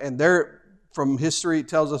so, from history, it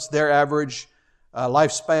tells us their average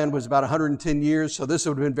lifespan was about 110 years. So this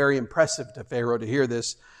would have been very impressive to Pharaoh to hear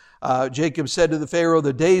this. Jacob said to the Pharaoh,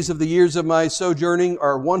 the days of the years of my sojourning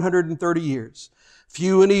are 130 years.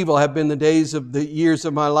 Few and evil have been the days of the years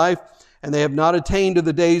of my life, and they have not attained to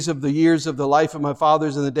the days of the years of the life of my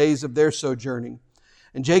fathers and the days of their sojourning.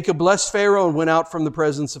 And Jacob blessed Pharaoh and went out from the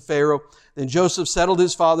presence of Pharaoh. Then Joseph settled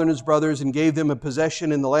his father and his brothers and gave them a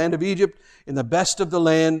possession in the land of Egypt, in the best of the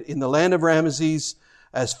land, in the land of Ramesses,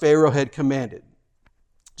 as Pharaoh had commanded.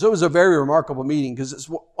 So it was a very remarkable meeting,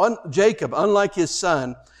 because Jacob, unlike his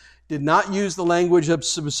son, did not use the language of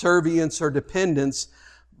subservience or dependence,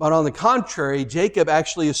 but on the contrary, Jacob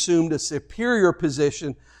actually assumed a superior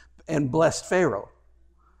position and blessed Pharaoh.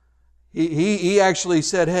 He actually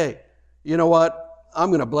said, hey, you know what? I'm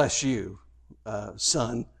going to bless you,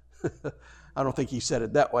 son. I don't think he said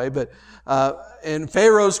it that way, but and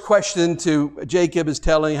Pharaoh's question to Jacob is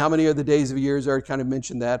telling how many are the days of years. I already kind of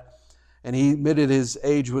mentioned that. And he admitted his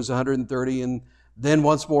age was 130. And then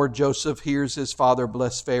once more, Joseph hears his father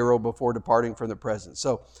bless Pharaoh before departing from the presence.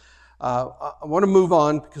 So I want to move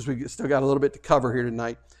on, because we still got a little bit to cover here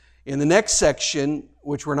tonight. In the next section,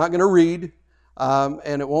 which we're not going to read,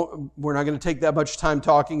 and we're not going to take that much time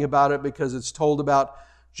talking about it, because it's told about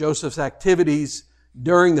Joseph's activities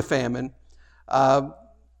during the famine.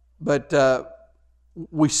 But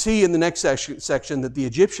we see in the next section that the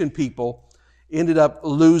Egyptian people ended up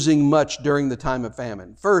losing much during the time of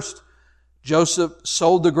famine. First, Joseph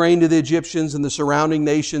sold the grain to the Egyptians and the surrounding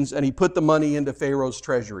nations, and he put the money into Pharaoh's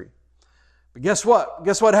treasury. But guess what?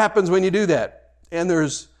 Guess what happens when you do that? And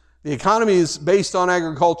the economy is based on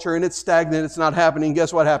agriculture, and it's stagnant. It's not happening.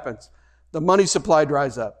 Guess what happens? The money supply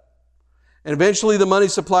dries up. And eventually the money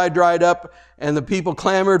supply dried up, and the people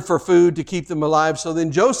clamored for food to keep them alive. So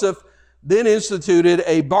then Joseph then instituted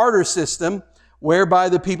a barter system whereby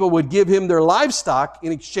the people would give him their livestock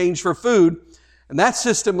in exchange for food. And that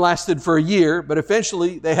system lasted for a year, but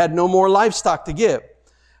eventually they had no more livestock to give.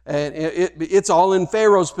 And it's all in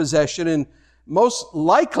Pharaoh's possession, and most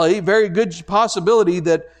likely, very good possibility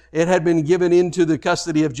that it had been given into the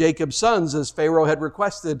custody of Jacob's sons as Pharaoh had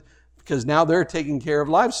requested, because now they're taking care of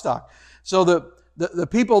livestock. So the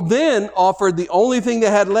people then offered the only thing they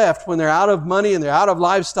had left when they're out of money and they're out of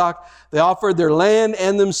livestock. They offered their land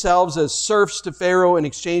and themselves as serfs to Pharaoh in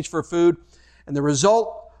exchange for food. And the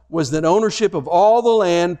result was that ownership of all the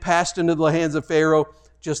land passed into the hands of Pharaoh,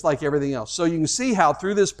 just like everything else. So you can see how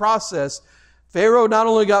through this process, Pharaoh not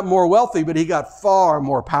only got more wealthy, but he got far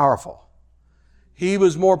more powerful. He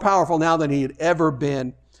was more powerful now than he had ever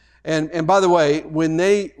been. And by the way, when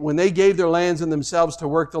they gave their lands and themselves to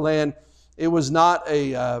work the land, it was not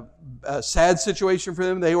a sad situation for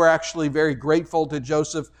them. They were actually very grateful to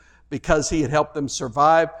Joseph because he had helped them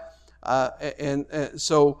survive. And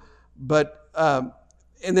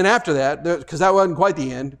then after that, because that wasn't quite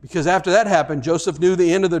the end, because after that happened, Joseph knew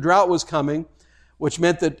the end of the drought was coming, which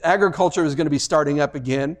meant that agriculture was going to be starting up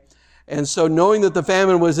again. And so knowing that the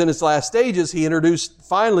famine was in its last stages, he introduced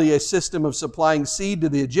finally a system of supplying seed to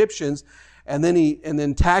the Egyptians and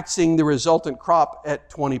then taxing the resultant crop at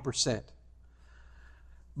 20%.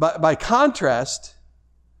 By contrast,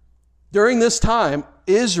 during this time,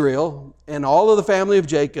 Israel and all of the family of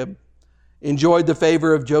Jacob enjoyed the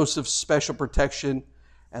favor of Joseph's special protection,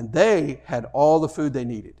 and they had all the food they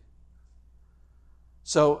needed.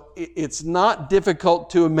 So it's not difficult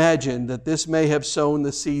to imagine that this may have sown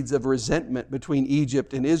the seeds of resentment between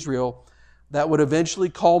Egypt and Israel that would eventually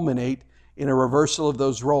culminate in a reversal of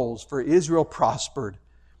those roles, for Israel prospered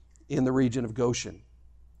in the region of Goshen.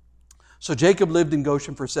 So Jacob lived in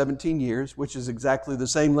Goshen for 17 years, which is exactly the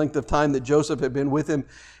same length of time that Joseph had been with him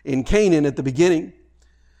in Canaan at the beginning.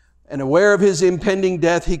 And aware of his impending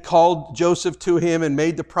death, he called Joseph to him and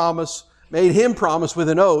made him promise with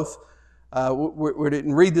an oath. We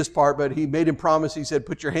didn't read this part, but he made him promise. He said,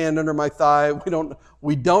 "Put your hand under my thigh."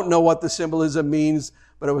 We don't know what the symbolism means,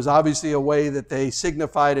 but it was obviously a way that they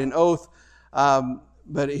signified an oath.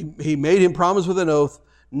 But he made him promise with an oath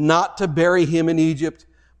not to bury him in Egypt,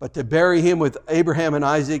 but to bury him with Abraham and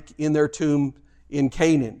Isaac in their tomb in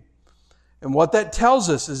Canaan. And what that tells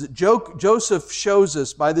us is that Joseph shows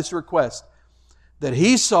us by this request that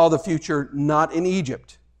he saw the future not in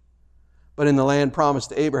Egypt, but in the land promised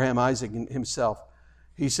to Abraham, Isaac, and himself.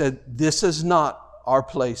 He said, "This is not our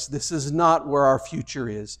place. This is not where our future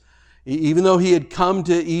is." Even though he had come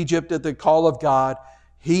to Egypt at the call of God,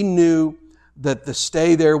 he knew that the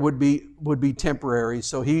stay there would be temporary.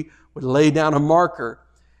 So he would lay down a marker.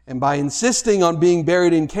 And by insisting on being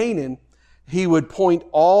buried in Canaan, he would point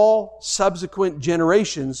all subsequent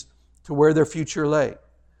generations to where their future lay.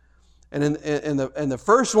 And the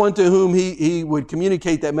first one to whom he would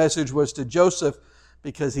communicate that message was to Joseph,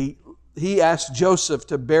 because he asked Joseph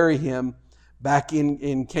to bury him back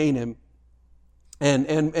in Canaan.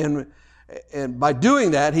 And by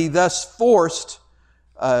doing that, he thus forced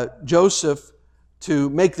Joseph to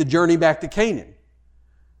make the journey back to Canaan.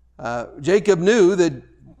 Jacob knew that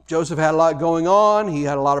Joseph had a lot going on. He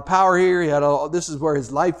had a lot of power here. This is where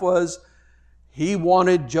his life was. He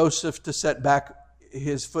wanted Joseph to set back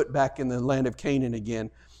his foot back in the land of Canaan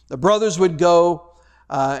again. The brothers would go,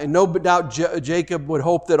 and no doubt Jacob would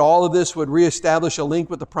hope that all of this would reestablish a link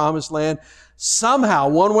with the promised land. Somehow,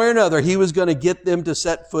 one way or another, he was going to get them to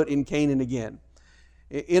set foot in Canaan again.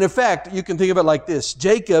 In effect, you can think of it like this.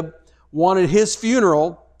 Jacob wanted his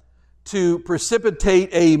funeral to precipitate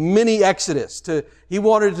a mini exodus. He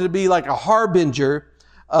wanted it to be like a harbinger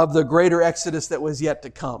of the greater exodus that was yet to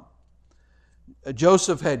come.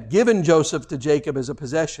 Joseph had given Joseph to Jacob as a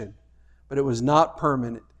possession, but it was not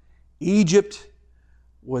permanent. Egypt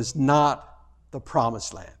was not the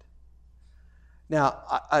promised land. Now,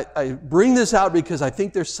 I bring this out because I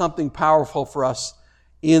think there's something powerful for us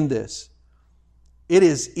in this. It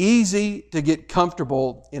is easy to get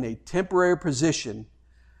comfortable in a temporary position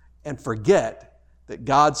and forget that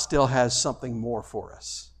God still has something more for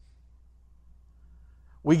us.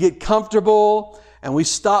 We get comfortable and we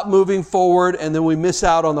stop moving forward, and then we miss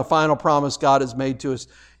out on the final promise God has made to us.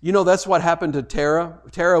 You know, that's what happened to Terah.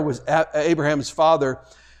 Terah was Abraham's father.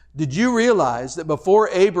 Did you realize that before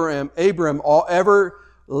Abram ever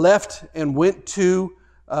left and went to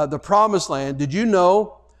the promised land, did you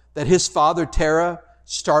know that his father Terah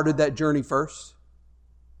started that journey first?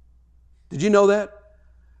 Did you know that?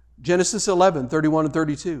 Genesis 11, 31 and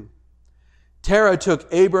 32. Terah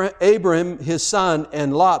took Abram, his son,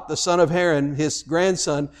 and Lot, the son of Haran, his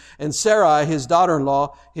grandson, and Sarai, his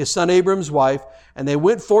daughter-in-law, his son Abram's wife, and they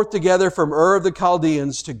went forth together from Ur of the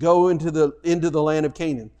Chaldeans to go into the land of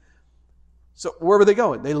Canaan. So where were they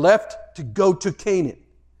going? They left to go to Canaan.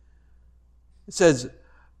 It says,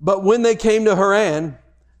 but when they came to Haran,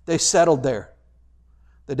 they settled there.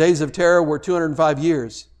 The days of Terah were 205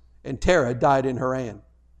 years, and Terah died in Haran.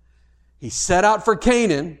 He set out for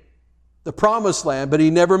Canaan, the promised land, but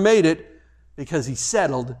he never made it because he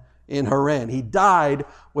settled in Haran. He died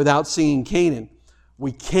without seeing Canaan.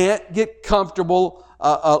 We can't get comfortable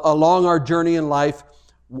along our journey in life.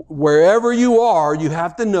 Wherever you are, you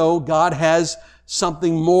have to know God has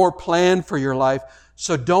something more planned for your life.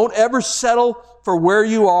 So don't ever settle for where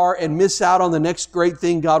you are and miss out on the next great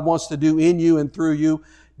thing God wants to do in you and through you.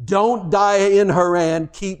 Don't die in Haran.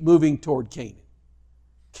 Keep moving toward Canaan.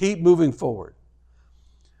 Keep moving forward.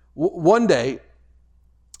 One day,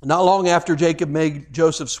 not long after Jacob made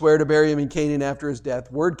Joseph swear to bury him in Canaan after his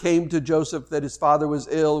death, word came to Joseph that his father was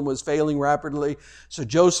ill and was failing rapidly. So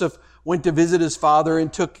Joseph went to visit his father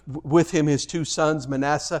and took with him his two sons,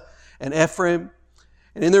 Manasseh and Ephraim.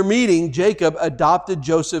 And in their meeting, Jacob adopted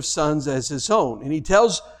Joseph's sons as his own. And he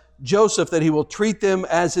tells Joseph that he will treat them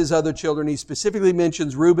as his other children. He specifically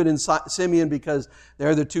mentions Reuben and Simeon because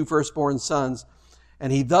they're the two firstborn sons.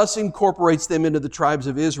 And he thus incorporates them into the tribes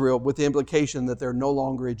of Israel with the implication that they're no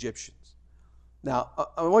longer Egyptians. Now,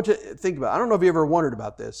 I want you to think about it. I don't know if you ever wondered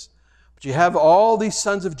about this, but you have all these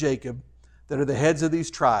sons of Jacob that are the heads of these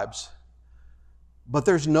tribes, but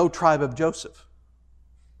there's no tribe of Joseph.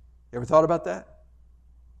 You ever thought about that?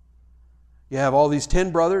 You have all these 10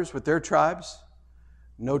 brothers with their tribes,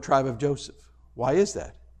 no tribe of Joseph. Why is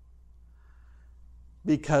that?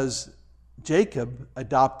 Because Jacob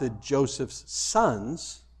adopted Joseph's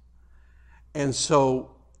sons, and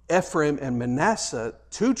so Ephraim and Manasseh,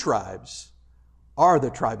 two tribes, are the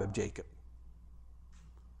tribe of Jacob.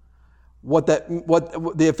 What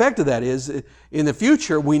the effect of that is, in the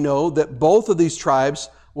future, we know that both of these tribes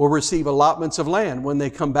will receive allotments of land when they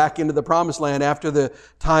come back into the promised land after the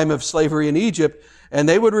time of slavery in Egypt, and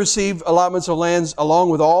they would receive allotments of lands along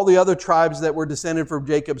with all the other tribes that were descended from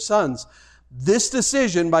Jacob's sons. This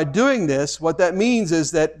decision, by doing this, what that means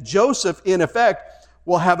is that Joseph, in effect,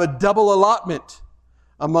 will have a double allotment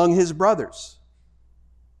among his brothers.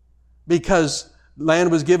 Because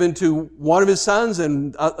land was given to one of his sons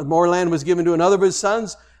and more land was given to another of his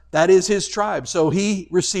sons, that is his tribe. So he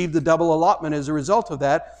received the double allotment as a result of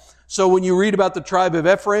that. So when you read about the tribe of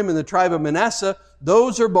Ephraim and the tribe of Manasseh,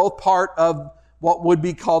 those are both part of what would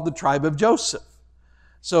be called the tribe of Joseph.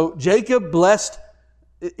 So Jacob blessed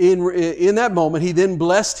in that moment, he then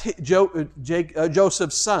blessed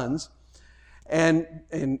Joseph's sons. And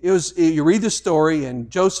it was, you read the story, and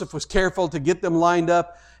Joseph was careful to get them lined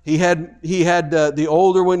up. He had the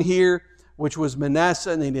older one here, which was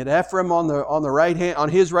Manasseh, and he had Ephraim on the right hand, on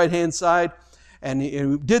his right hand side. And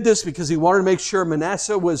he did this because he wanted to make sure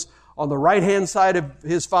Manasseh was on the right hand side of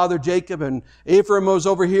his father Jacob, and Ephraim was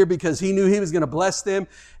over here because he knew he was going to bless them,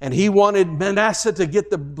 and he wanted Manasseh to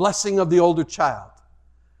get the blessing of the older child.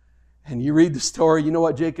 And you read the story, you know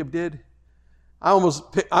what Jacob did? I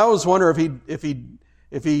always wonder if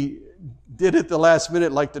he did it the last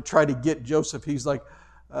minute, like to try to get Joseph. He's like,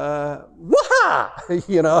 wah!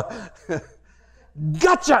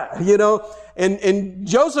 Gotcha! And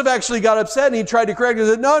Joseph actually got upset and he tried to correct him.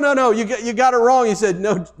 He said, no, you got it wrong. He said,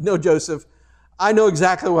 no, Joseph, I know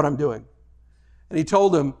exactly what I'm doing. And he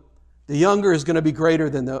told him, the younger is going to be greater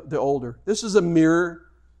than the older. This is a mirror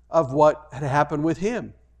of what had happened with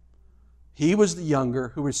him. He was the younger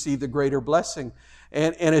who received the greater blessing.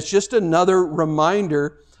 And it's just another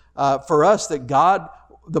reminder for us that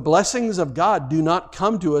the blessings of God do not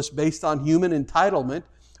come to us based on human entitlement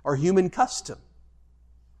or human custom.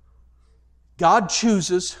 God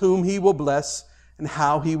chooses whom He will bless and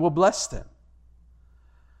how He will bless them.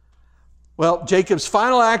 Well, Jacob's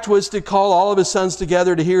final act was to call all of his sons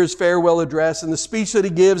together to hear his farewell address. And the speech that he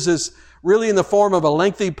gives is really in the form of a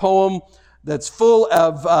lengthy poem that's full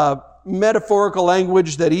of metaphorical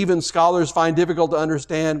language that even scholars find difficult to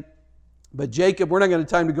understand. But Jacob, we're not going to have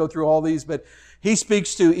time to go through all these, but he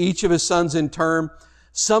speaks to each of his sons in turn.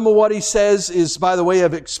 Some of what he says is by the way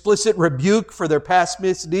of explicit rebuke for their past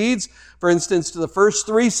misdeeds. For instance, to the first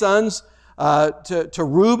three sons, to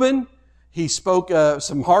Reuben, he spoke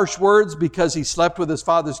some harsh words because he slept with his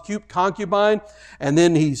father's concubine. And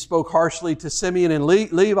then he spoke harshly to Simeon and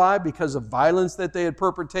Levi because of violence that they had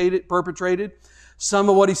perpetrated. Some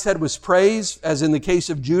of what he said was praise, as in the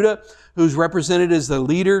case of Judah, who's represented as the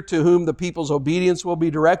leader to whom the people's obedience will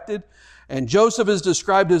be directed. And Joseph is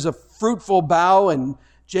described as a fruitful bough, and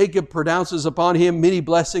Jacob pronounces upon him many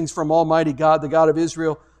blessings from Almighty God, the God of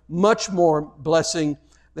Israel, much more blessing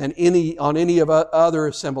than on any of other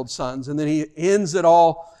assembled sons. And then he ends it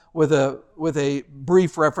all with a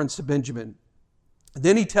brief reference to Benjamin.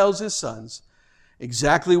 Then he tells his sons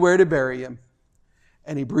exactly where to bury him,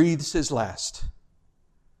 and he breathes his last.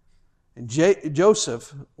 And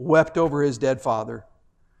Joseph wept over his dead father.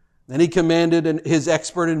 Then he commanded his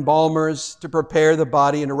expert embalmers to prepare the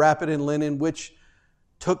body and to wrap it in linen, which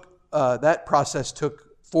that process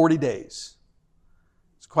took 40 days.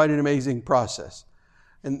 It's quite an amazing process.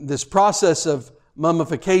 And this process of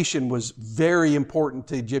mummification was very important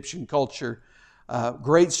to Egyptian culture.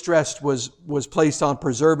 Great stress was placed on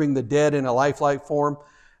preserving the dead in a lifelike form.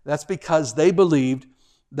 That's because they believed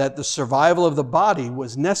that the survival of the body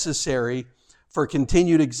was necessary for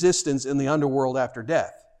continued existence in the underworld after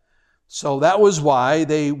death. So that was why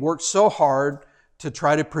they worked so hard to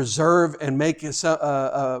try to preserve and make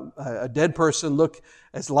a dead person look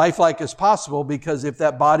as lifelike as possible, because if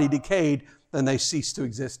that body decayed, then they ceased to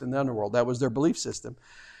exist in the underworld. That was their belief system.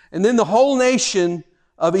 And then the whole nation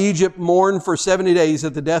of Egypt mourned for 70 days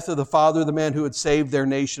at the death of the father, the man who had saved their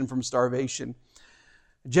nation from starvation.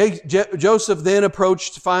 Joseph then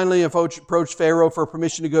approached Pharaoh for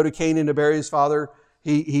permission to go to Canaan to bury his father.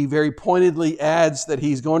 He very pointedly adds that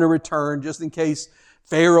he's going to return, just in case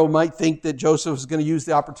Pharaoh might think that Joseph was going to use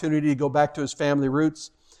the opportunity to go back to his family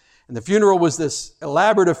roots. And the funeral was this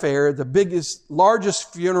elaborate affair, the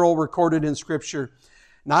largest funeral recorded in Scripture.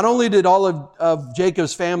 Not only did all of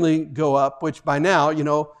Jacob's family go up, which by now,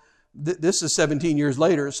 this is 17 years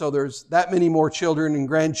later, so there's that many more children and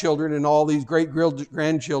grandchildren and all these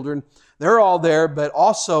great-grandchildren. They're all there, but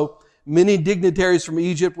also many dignitaries from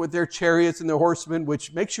Egypt with their chariots and their horsemen,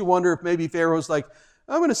 which makes you wonder if maybe Pharaoh's like,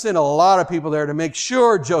 I'm going to send a lot of people there to make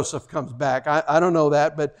sure Joseph comes back. I don't know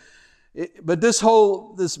that, but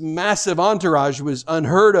this massive entourage was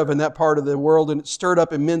unheard of in that part of the world, and it stirred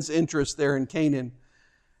up immense interest there in Canaan.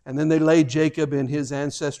 And then they laid Jacob in his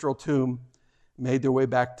ancestral tomb, made their way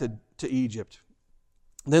back to Egypt.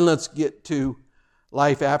 Then let's get to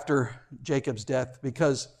life after Jacob's death,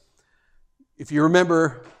 because if you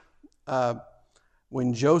remember,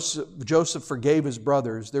 when Joseph forgave his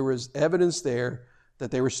brothers, there was evidence there that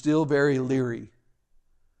they were still very leery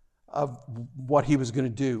of what he was going to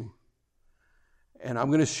do. And I'm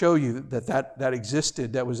going to show you that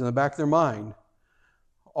existed, that was in the back of their mind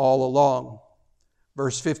all along.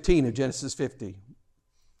 Verse 15 of Genesis 50.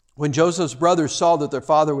 When Joseph's brothers saw that their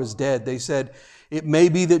father was dead, they said, "It may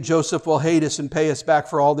be that Joseph will hate us and pay us back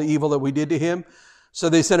for all the evil that we did to him." So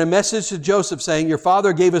they sent a message to Joseph saying, "Your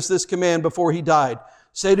father gave us this command before he died.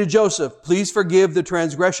 Say to Joseph, please forgive the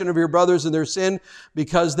transgression of your brothers and their sin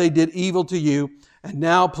because they did evil to you. And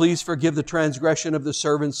now please forgive the transgression of the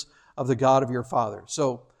servants of the God of your father."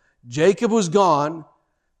 So Jacob was gone.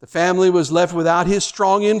 The family was left without his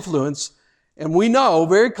strong influence. And we know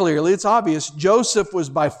very clearly, it's obvious, Joseph was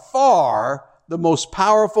by far the most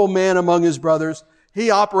powerful man among his brothers.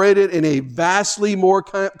 He operated in a vastly more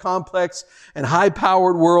complex and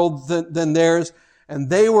high-powered world than theirs. And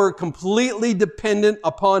they were completely dependent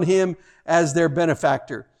upon him as their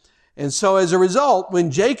benefactor. And so as a result,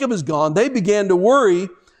 when Jacob is gone, they began to worry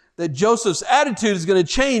that Joseph's attitude is going to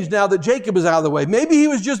change now that Jacob is out of the way. Maybe he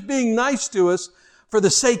was just being nice to us for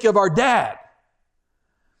the sake of our dad.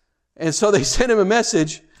 And so they sent him a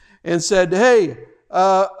message and said, "Hey,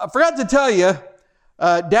 I forgot to tell you,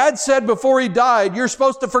 Dad said before he died, you're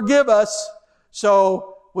supposed to forgive us.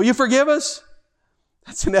 So will you forgive us?"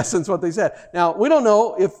 That's in essence what they said. Now, we don't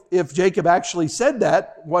know if Jacob actually said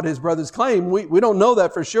that, what his brothers claim. We don't know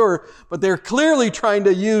that for sure, but they're clearly trying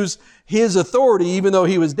to use his authority, even though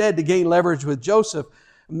he was dead, to gain leverage with Joseph.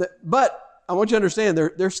 But I want you to understand,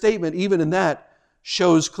 their statement, even in that,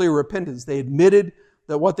 shows clear repentance. They admitted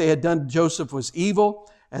that what they had done to Joseph was evil,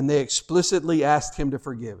 and they explicitly asked him to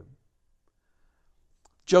forgive him.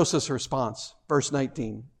 Joseph's response, verse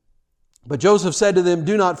 19. But Joseph said to them,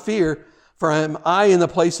 "Do not fear, for am I in the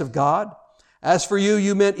place of God? As for you,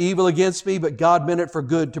 you meant evil against me, but God meant it for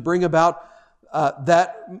good, to bring it about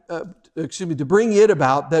that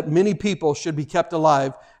many people should be kept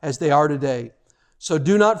alive as they are today. So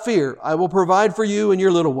do not fear. I will provide for you and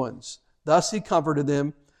your little ones." Thus he comforted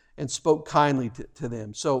them and spoke kindly to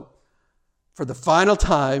them. So for the final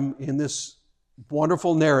time in this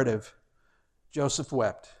wonderful narrative, Joseph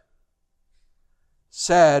wept.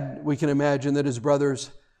 Sad, we can imagine, that his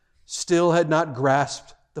brothers still had not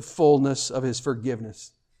grasped the fullness of his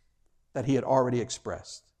forgiveness. that he had already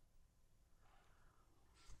expressed.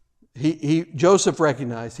 Joseph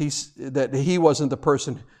recognized that he wasn't the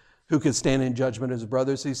person who could stand in judgment as his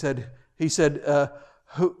brothers. He said,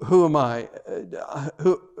 who am I?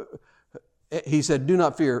 He said, do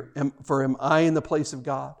not fear, for am I in the place of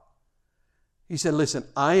God? He said, listen,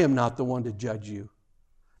 I am not the one to judge you.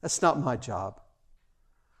 That's not my job.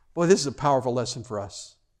 Boy, this is a powerful lesson for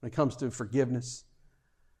us when it comes to forgiveness.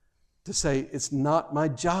 To say, it's not my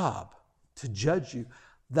job to judge you.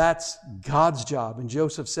 That's God's job. And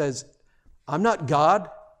Joseph says, I'm not God.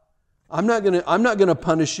 I'm not going to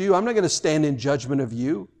punish you. I'm not going to stand in judgment of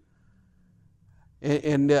you.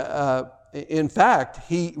 And in fact,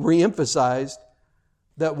 he reemphasized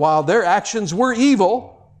that while their actions were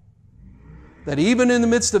evil, that even in the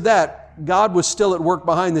midst of that, God was still at work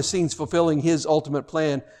behind the scenes fulfilling His ultimate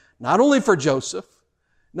plan, not only for Joseph,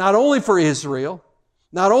 not only for Israel,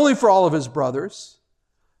 not only for all of his brothers,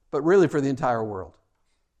 but really for the entire world.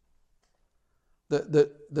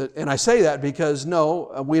 And I say that because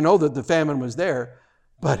we know that the famine was there,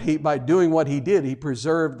 but by doing what he did, he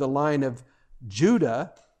preserved the line of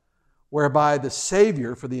Judah, whereby the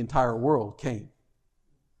Savior for the entire world came.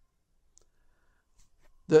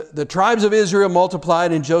 The tribes of Israel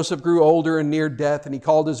multiplied, and Joseph grew older and near death, and he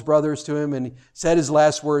called his brothers to him, and he said his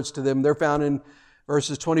last words to them. They're found in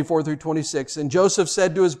verses 24 through 26. And Joseph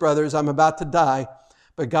said to his brothers, I'm about to die,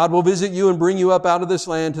 but God will visit you and bring you up out of this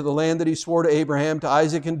land to the land that He swore to Abraham, to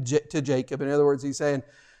Isaac, and to Jacob. In other words, he's saying,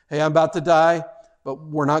 hey, I'm about to die, but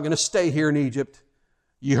we're not going to stay here in Egypt.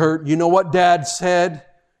 You know what Dad said.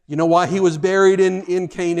 You know why he was buried in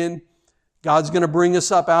Canaan. God's going to bring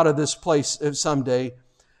us up out of this place someday.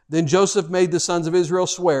 Then Joseph made the sons of Israel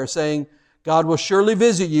swear, saying, God will surely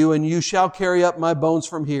visit you, and you shall carry up my bones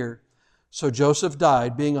from here. So Joseph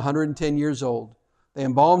died, being 110 years old. They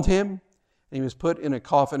embalmed him, and he was put in a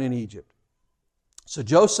coffin in Egypt. So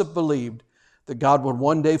Joseph believed that God would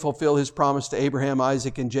one day fulfill His promise to Abraham,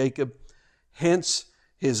 Isaac, and Jacob. Hence,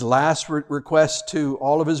 his last request to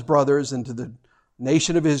all of his brothers and to the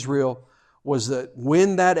nation of Israel was that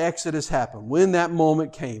when that exodus happened, when that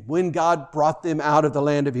moment came, when God brought them out of the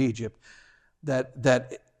land of Egypt, that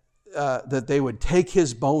they would take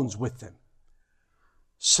His bones with them,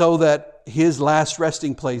 so that His last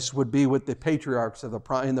resting place would be with the patriarchs in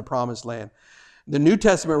the promised land. The New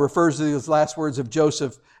Testament refers to these last words of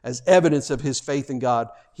Joseph as evidence of his faith in God.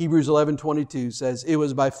 Hebrews 11:22 says, it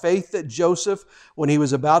was by faith that Joseph, when he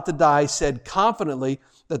was about to die, said confidently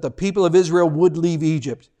that the people of Israel would leave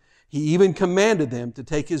Egypt. He even commanded them to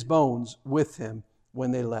take his bones with him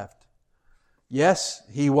when they left. Yes,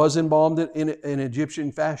 he was embalmed in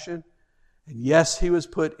Egyptian fashion. And yes, he was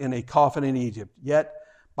put in a coffin in Egypt. Yet,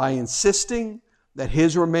 by insisting that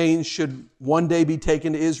his remains should one day be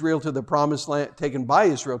taken by Israel to the promised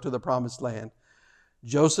land,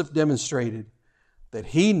 Joseph demonstrated that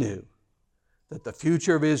he knew that the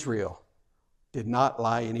future of Israel did not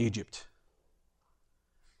lie in Egypt.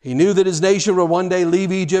 He knew that his nation would one day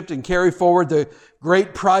leave Egypt and carry forward the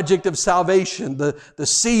great project of salvation, the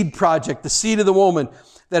seed project, the seed of the woman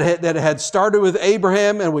that had started with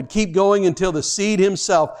Abraham and would keep going until the seed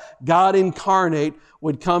himself, God incarnate,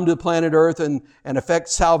 would come to planet Earth and effect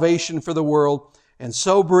salvation for the world, and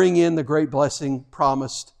so bring in the great blessing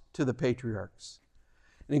promised to the patriarchs.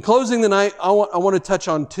 And in closing the night, I want to touch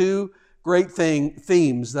on two great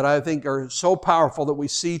themes that I think are so powerful that we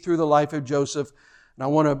see through the life of Joseph. And I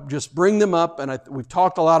want to just bring them up, and we've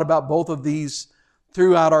talked a lot about both of these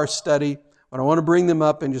throughout our study, but I want to bring them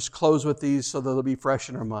up and just close with these so that they'll be fresh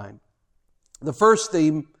in our mind. The first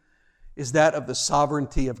theme is that of the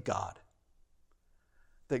sovereignty of God.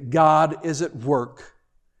 That God is at work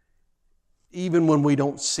even when we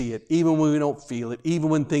don't see it, even when we don't feel it, even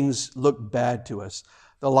when things look bad to us.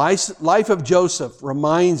 The life of Joseph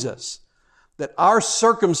reminds us that our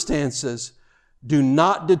circumstances do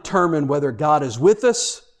not determine whether God is with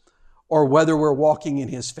us or whether we're walking in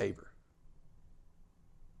His favor.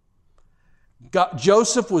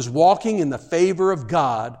 Joseph was walking in the favor of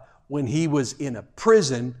God when he was in a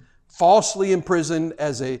prison, falsely imprisoned,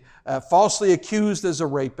 falsely accused as a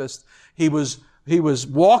rapist. He was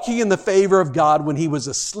walking in the favor of God when he was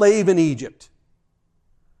a slave in Egypt.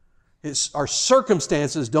 Our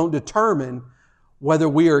circumstances don't determine whether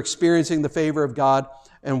we are experiencing the favor of God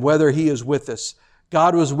and whether He is with us.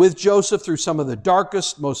 God was with Joseph through some of the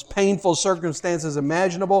darkest, most painful circumstances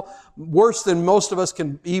imaginable, worse than most of us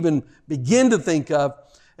can even begin to think of.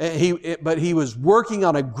 But He was working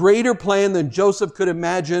on a greater plan than Joseph could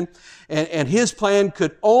imagine, and His plan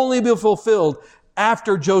could only be fulfilled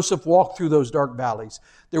after Joseph walked through those dark valleys.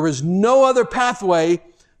 There was no other pathway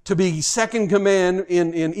to be second command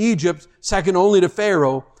in Egypt, second only to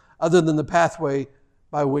Pharaoh, other than the pathway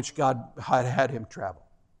by which God had him travel.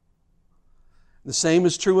 The same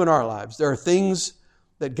is true in our lives. There are things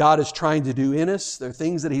that God is trying to do in us. There are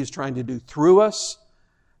things that He is trying to do through us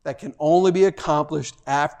that can only be accomplished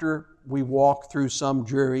after we walk through some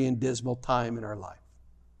dreary and dismal time in our life.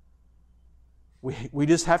 We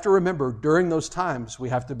just have to remember during those times we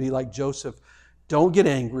have to be like Joseph. Don't get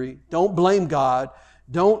angry. Don't blame God.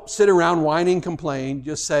 Don't sit around whining and complain.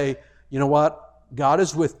 Just say, you know what? God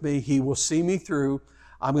is with me. He will see me through.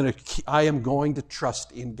 I am going to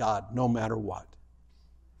trust in God no matter what.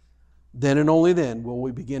 Then and only then will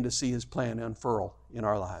we begin to see His plan unfurl in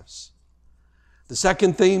our lives. The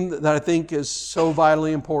second theme that I think is so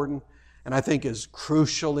vitally important and I think is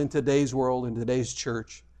crucial in today's world, in today's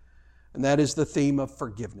church, and that is the theme of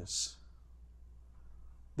forgiveness.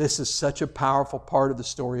 This is such a powerful part of the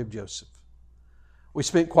story of Joseph. We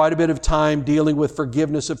spent quite a bit of time dealing with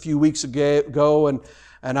forgiveness a few weeks ago, and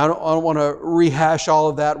I don't want to rehash all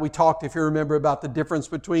of that. We talked, if you remember, about the difference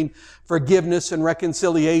between forgiveness and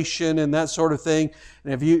reconciliation and that sort of thing.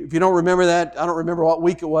 And if you don't remember that, I don't remember what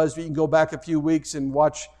week it was, but you can go back a few weeks and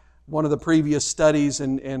watch one of the previous studies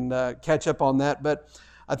and catch up on that. But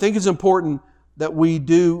I think it's important that we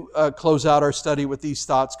do close out our study with these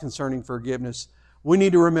thoughts concerning forgiveness. We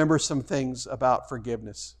need to remember some things about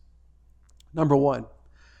forgiveness. Number one,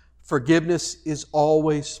 forgiveness is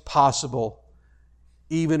always possible,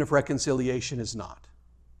 even if reconciliation is not.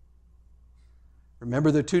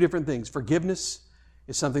 Remember, there are two different things. Forgiveness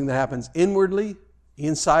is something that happens inwardly,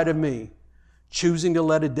 inside of me, choosing to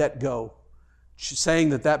let a debt go, saying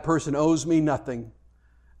that that person owes me nothing.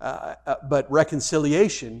 But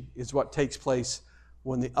reconciliation is what takes place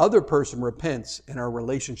when the other person repents and our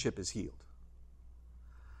relationship is healed.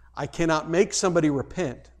 I cannot make somebody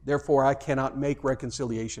repent, therefore I cannot make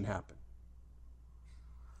reconciliation happen.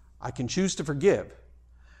 I can choose to forgive,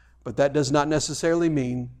 but that does not necessarily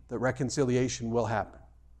mean that reconciliation will happen.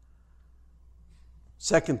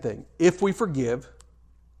 Second thing, if we forgive,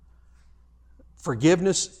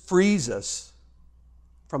 forgiveness frees us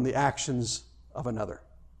from the actions of another.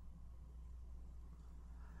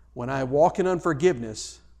 When I walk in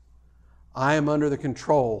unforgiveness, I am under the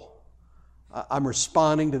control. I'm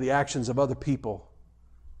responding to the actions of other people.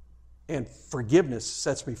 And forgiveness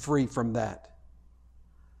sets me free from that.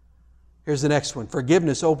 Here's the next one.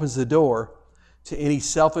 Forgiveness opens the door to any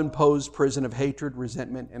self-imposed prison of hatred,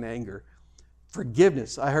 resentment, and anger.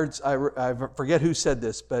 Forgiveness. I forget who said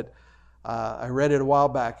this, but I read it a while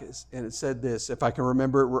back, and it said this, if I can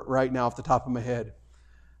remember it right now off the top of my head.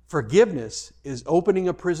 Forgiveness is opening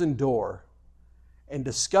a prison door and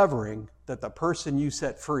discovering that the person you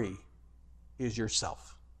set free is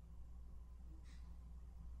yourself.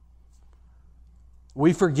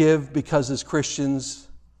 We forgive because as Christians,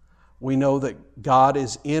 we know that God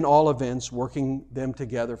is in all events working them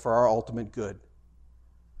together for our ultimate good.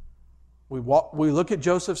 We look at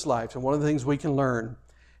Joseph's life, and one of the things we can learn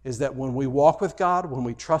is that when we walk with God, when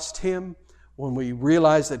we trust Him, when we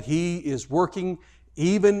realize that He is working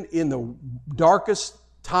even in the darkest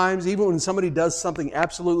times, even when somebody does something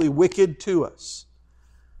absolutely wicked to us,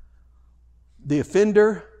 the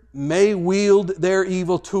offender may wield their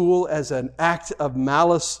evil tool as an act of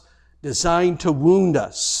malice designed to wound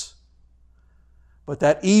us. But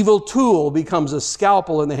that evil tool becomes a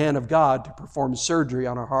scalpel in the hand of God to perform surgery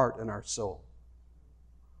on our heart and our soul.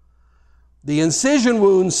 The incision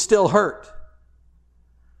wounds still hurt,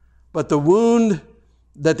 but the wound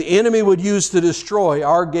that the enemy would use to destroy,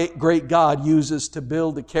 our great God uses to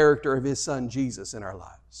build the character of His Son Jesus in our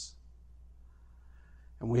lives.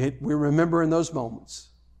 And we remember in those moments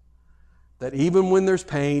that even when there's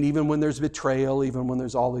pain, even when there's betrayal, even when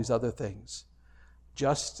there's all these other things,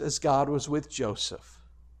 just as God was with Joseph,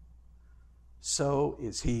 so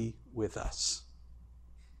is He with us.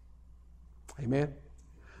 Amen?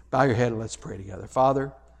 Bow your head and let's pray together.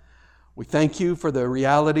 Father, we thank You for the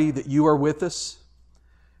reality that You are with us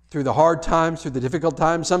through the hard times, through the difficult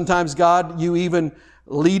times. Sometimes, God, You even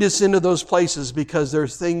lead us into those places because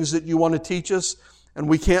there's things that You want to teach us, and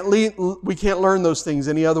we can't learn those things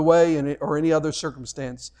any other way or any other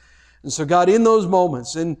circumstance. And so, God, in those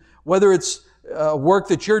moments, and whether it's work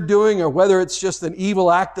that You're doing or whether it's just an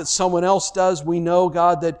evil act that someone else does, we know,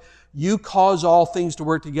 God, that You cause all things to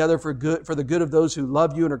work together for the good of those who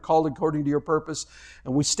love You and are called according to Your purpose.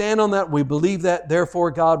 And we stand on that. We believe that.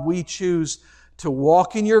 Therefore, God, we choose to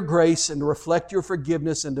walk in Your grace and to reflect Your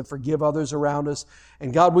forgiveness and to forgive others around us.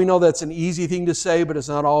 And God, we know that's an easy thing to say, but it's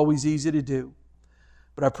not always easy to do.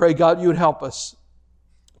 But I pray, God, You would help us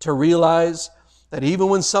to realize that even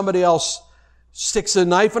when somebody else sticks a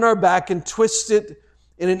knife in our back and twists it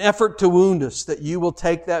in an effort to wound us, that you will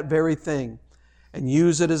take that very thing and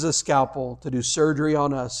use it as a scalpel to do surgery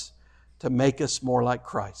on us to make us more like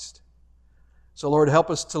Christ. So Lord, help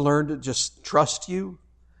us to learn to just trust you,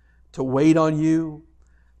 to wait on you,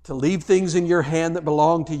 to leave things in your hand that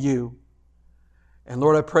belong to you. And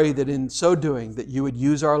Lord, I pray that in so doing, that you would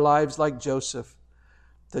use our lives like Joseph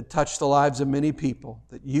to touch the lives of many people,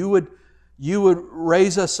 that you would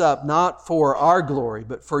raise us up not for our glory,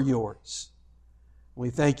 but for yours. We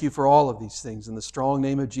thank you for all of these things. In the strong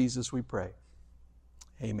name of Jesus we pray.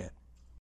 Amen.